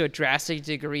characters to a drastic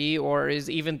degree or is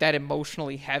even that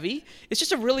emotionally heavy. It's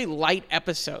just a really light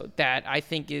episode that I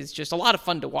think is just a lot of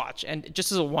fun to watch. And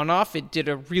just as a one-off, it did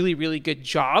a really, really good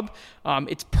job.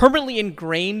 It's permanently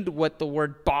ingrained what the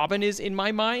word bobbin is in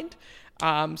my mind.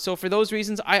 So for those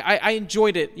reasons, I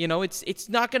enjoyed it. You know, it's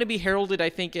not going to be heralded, I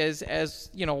think, as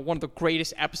you know, one of the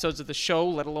greatest episodes of the show,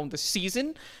 let alone the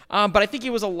season. But I think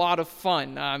it was a lot of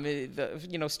fun.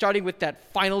 Starting with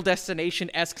that Final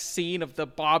Destination-esque scene of the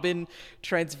bobbin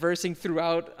transversing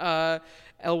throughout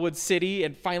Elwood City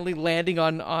and finally landing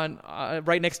on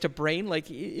right next to Brain.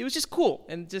 Like, it was just cool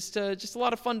and just a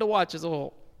lot of fun to watch as a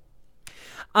whole.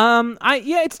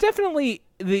 It's definitely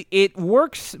it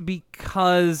works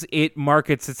because it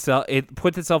markets itself, it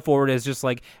puts itself forward as just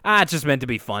like, it's just meant to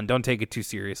be fun. Don't take it too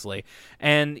seriously.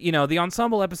 And, you know, the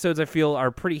ensemble episodes I feel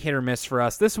are pretty hit or miss for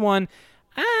us. This one,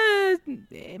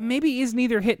 maybe is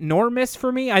neither hit nor miss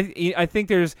for me. I think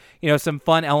there's, you know, some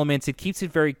fun elements. It keeps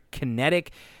it very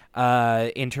kinetic,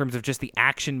 in terms of just the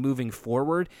action moving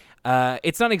forward.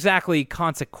 It's not exactly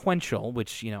consequential,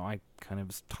 which, you know, I kind of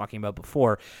was talking about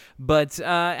before, but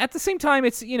at the same time,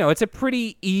 it's, you know, it's a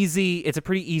pretty easy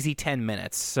 10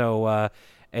 minutes. So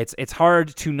it's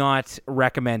hard to not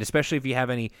recommend, especially if you have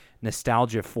any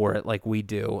nostalgia for it like we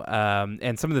do.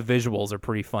 And some of the visuals are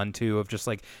pretty fun too, of just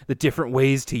like the different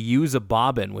ways to use a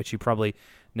bobbin, which you probably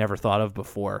never thought of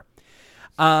before.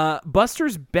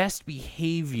 Buster's best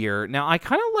behavior. Now, I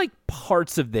kind of like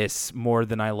parts of this more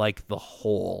than I like the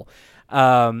whole.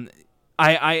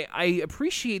 I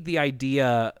appreciate the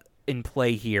idea in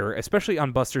play here, especially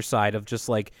on Buster's side, of just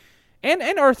like,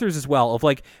 and Arthur's as well, of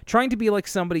like trying to be like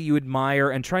somebody you admire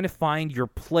and trying to find your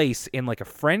place in like a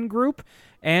friend group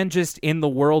and just in the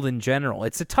world in general.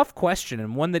 It's a tough question,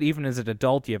 and one that even as an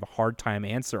adult you have a hard time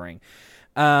answering.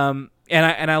 And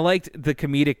I liked the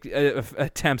comedic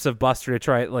attempts of Buster to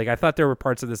try. Like, I thought there were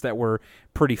parts of this that were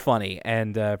pretty funny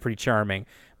and pretty charming,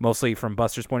 mostly from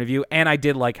Buster's point of view. And I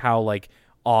did like how like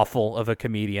awful of a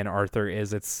comedian Arthur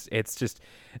is. It's just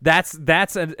that's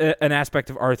an aspect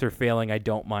of Arthur failing I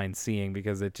don't mind seeing,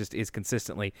 because it just is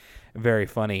consistently very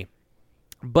funny.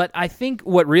 But I think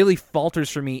what really falters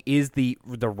for me is the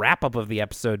wrap up of the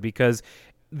episode, because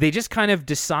they just kind of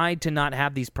decide to not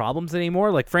have these problems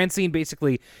anymore. Like, Francine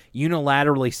basically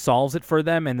unilaterally solves it for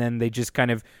them, and then they just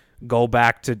kind of go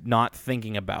back to not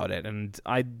thinking about it. And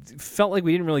I felt like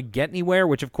we didn't really get anywhere,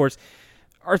 which, of course,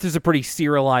 Arthur's a pretty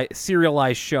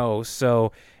serialized show,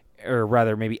 so, or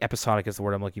rather, maybe episodic is the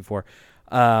word I'm looking for.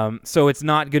 So it's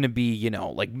not going to be, you know,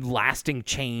 like lasting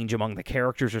change among the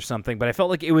characters or something, but I felt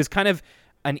like it was kind of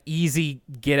an easy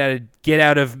get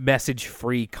out of message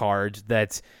free card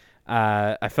that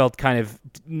I felt kind of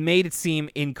made it seem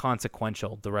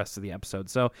inconsequential the rest of the episode.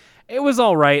 So it was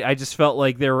all right. I just felt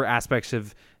like there were aspects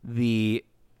of the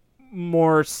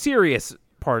more serious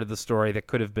part of the story that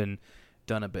could have been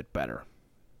done a bit better.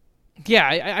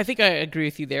 Yeah, I think I agree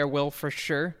with you there, Will, for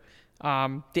sure.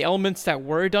 The elements that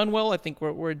were done well, I think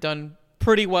were done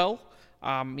pretty well.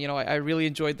 I really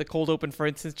enjoyed the cold open, for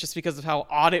instance, just because of how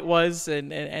odd it was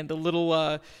and the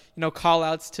little, call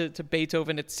outs to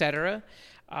Beethoven, etc.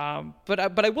 But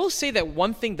I will say that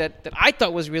one thing that I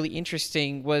thought was really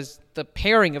interesting was the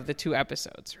pairing of the two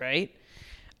episodes, right?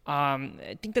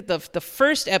 I think that the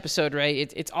first episode,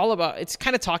 right, it's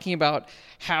kind of talking about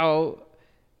how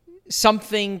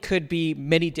something could be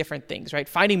many different things, right?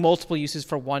 Finding multiple uses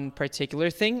for one particular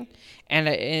thing.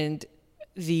 And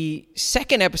the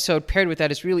second episode paired with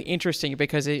that is really interesting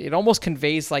because it almost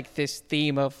conveys like this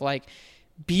theme of like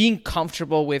being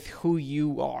comfortable with who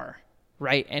you are,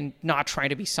 right? And not trying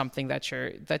to be something that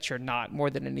you're not more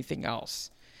than anything else.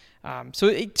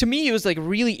 To me, it was like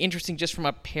really interesting just from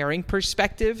a pairing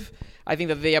perspective. I think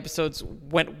that the episodes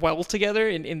went well together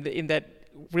in that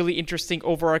really interesting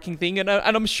overarching thing. And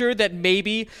I'm sure that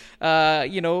maybe,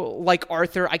 like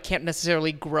Arthur, I can't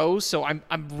necessarily grow, so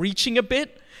I'm reaching a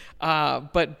bit.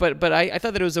 But I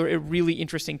thought that it was a really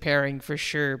interesting pairing for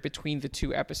sure between the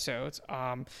two episodes.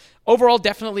 Overall,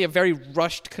 definitely a very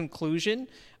rushed conclusion.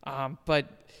 But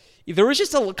there was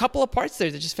just a couple of parts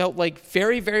there that just felt like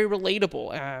very, very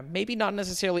relatable. Maybe not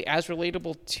necessarily as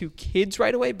relatable to kids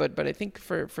right away, but I think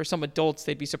for some adults,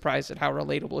 they'd be surprised at how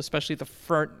relatable, especially the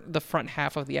front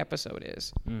half of the episode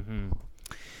is. Mm-hmm.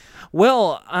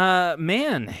 Well,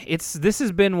 man, this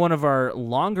has been one of our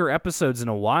longer episodes in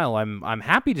a while. I'm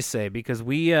happy to say, because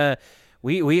we had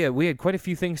quite a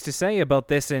few things to say about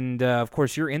this, and of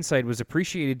course your insight was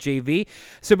appreciated, JV.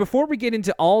 So before we get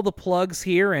into all the plugs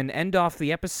here and end off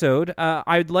the episode,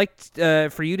 I'd like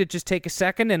for you to just take a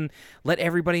second and let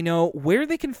everybody know where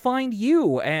they can find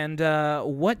you and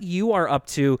what you are up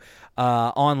to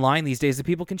online these days that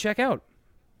people can check out.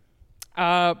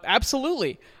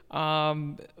 Absolutely.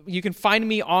 You can find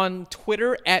me on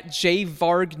Twitter at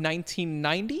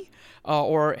jvarg1990.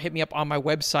 Or hit me up on my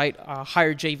website,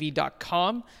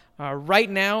 hirejv.com.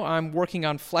 Right now, I'm working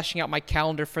on fleshing out my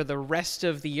calendar for the rest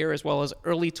of the year as well as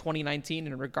early 2019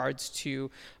 in regards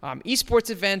to esports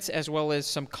events as well as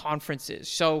some conferences.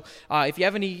 So if you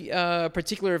have any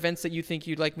particular events that you think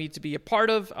you'd like me to be a part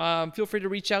of, feel free to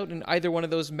reach out in either one of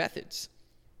those methods.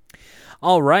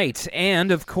 All right,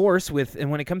 and of course,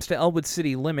 when it comes to Elwood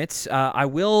City Limits, I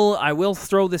will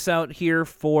throw this out here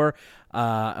for,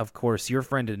 of course, your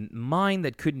friend and mine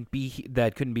that couldn't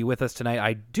be with us tonight.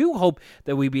 I do hope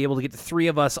that we be able to get the three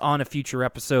of us on a future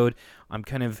episode. I'm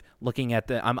kind of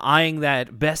I'm eyeing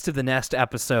that Best of the Nest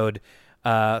episode.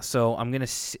 So I'm gonna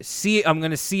see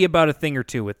about a thing or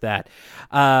two with that.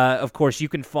 Of course, you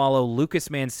can follow Lucas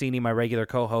Mancini, my regular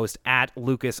co-host, at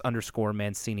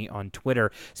Lucas_Mancini on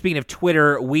Twitter. Speaking of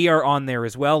Twitter, we are on there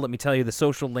as well. Let me tell you the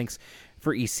social links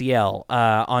for ECL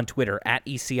on Twitter at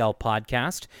ECL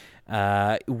Podcast.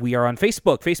 We are on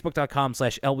Facebook,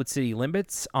 facebook.com/Elwood City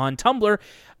Limits. On Tumblr,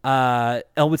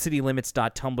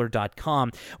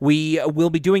 elwoodcitylimits.tumblr.com. We will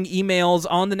be doing emails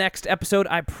on the next episode,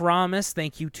 I promise.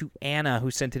 Thank you to Anna, who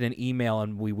sent in an email,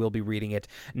 and we will be reading it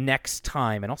next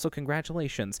time. And also,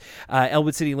 congratulations.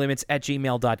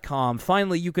 elwoodcitylimits@gmail.com.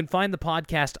 Finally, you can find the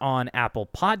podcast on Apple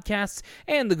Podcasts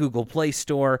and the Google Play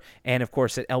Store, and of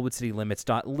course at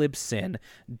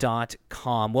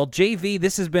elwoodcitylimits.libsyn.com. Well, JV,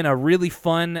 this has been a really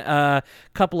fun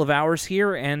couple of hours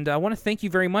here, and I want to thank you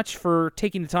very much for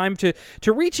taking the time to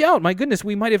reach out. My goodness,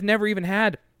 we might have never even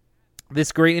had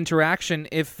this great interaction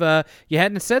if you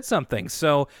hadn't said something.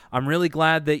 So I'm really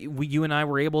glad that you and I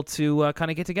were able to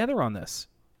kind of get together on this.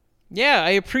 Yeah,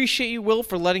 I appreciate you, Will,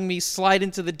 for letting me slide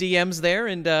into the DMs there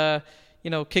and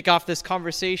kick off this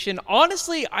conversation.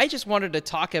 Honestly, I just wanted to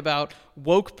talk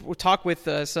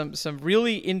with some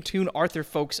really in tune Arthur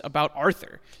folks about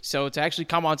Arthur. So to actually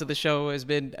come onto the show has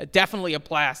been definitely a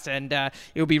blast, and it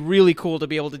would be really cool to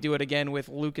be able to do it again with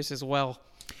Lucas as well.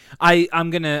 I'm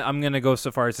gonna go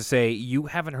so far as to say you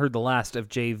haven't heard the last of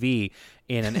JV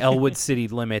in an Elwood City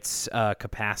Limits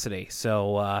capacity.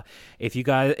 So if you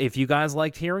guys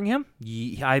liked hearing him,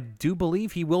 I do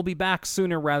believe he will be back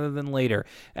sooner rather than later.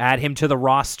 Add him to the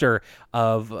roster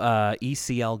of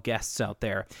ECL guests out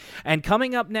there. And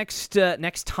coming up next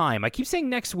time, I keep saying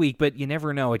next week, but you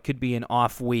never know. It could be an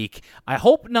off week. I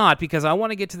hope not, because I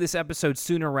want to get to this episode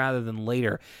sooner rather than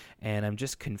later. And I'm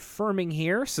just confirming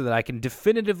here so that I can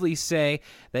definitively say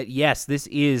that, yes, this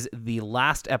is the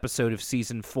last episode of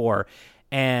Season 4.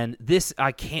 And this,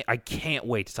 I can't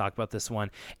wait to talk about this one.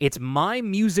 It's My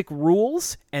Music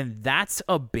Rules, and that's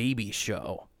a baby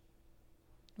show.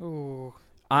 Ooh.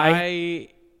 I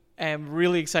am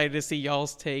really excited to see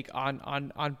y'all's take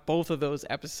on both of those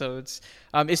episodes,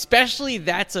 especially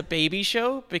That's a Baby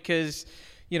Show, because,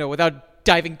 without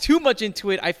diving too much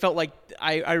into it, I felt like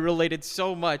I related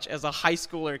so much as a high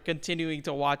schooler continuing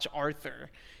to watch Arthur,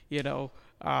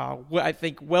 I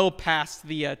think well past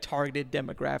the targeted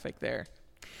demographic there.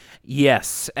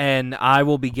 Yes, and I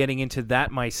will be getting into that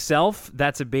myself.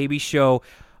 That's a Baby Show.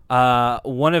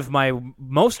 One of my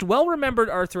most well-remembered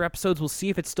Arthur episodes. We'll see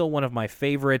if it's still one of my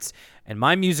favorites. And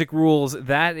My Music Rules,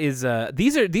 that is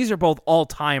these are both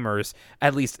all-timers.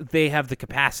 At least they have the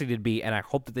capacity to be, and I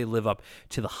hope that they live up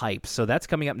to the hype. So that's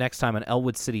coming up next time on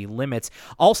Elwood City Limits.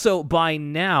 Also, by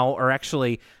now, or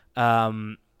actually,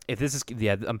 if this is,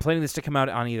 I'm planning this to come out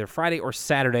on either Friday or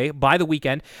Saturday by the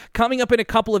weekend. Coming up in a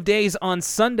couple of days on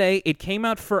Sunday, it came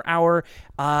out for our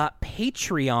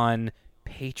Patreon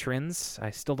patrons. I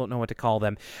still don't know what to call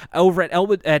them. Over at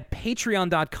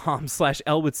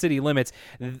patreon.com/Elwood City Limits,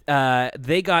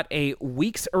 they got a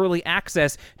week's early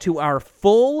access to our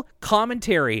full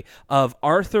commentary of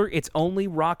Arthur, It's Only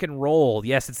Rock and Roll.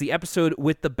 Yes, it's the episode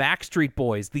with the Backstreet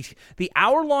Boys, the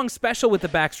hour-long special with the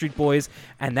Backstreet Boys,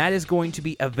 and that is going to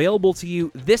be available to you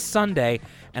this Sunday.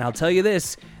 And I'll tell you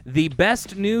this, the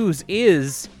best news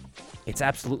is it's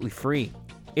absolutely free.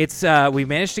 It's we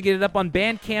managed to get it up on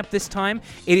Bandcamp this time.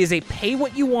 It is a pay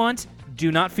what you want.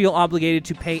 Do not feel obligated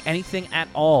to pay anything at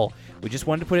all. We just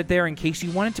wanted to put it there in case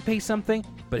you wanted to pay something.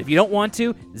 But if you don't want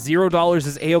to, $0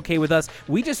 is A-okay with us.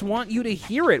 We just want you to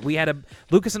hear it.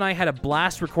 Lucas and I had a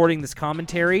blast recording this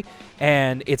commentary,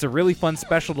 and it's a really fun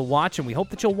special to watch, and we hope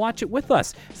that you'll watch it with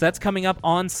us. So that's coming up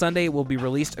on Sunday. It will be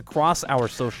released across our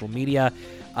social media.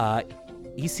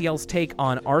 ECL's take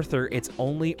on Arthur, It's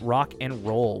Only Rock and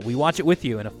Roll. We watch it with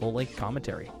you in a full-length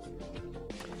commentary.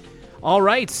 All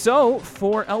right, so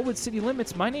for Elwood City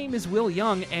Limits, my name is Will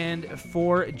Young, and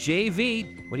for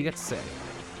JV, what do you got to say?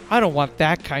 I don't want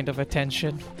that kind of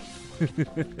attention.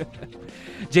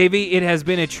 JV, it has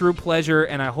been a true pleasure,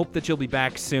 and I hope that you'll be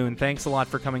back soon. Thanks a lot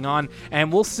for coming on,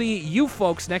 and we'll see you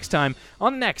folks next time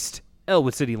on the next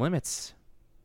Elwood City Limits.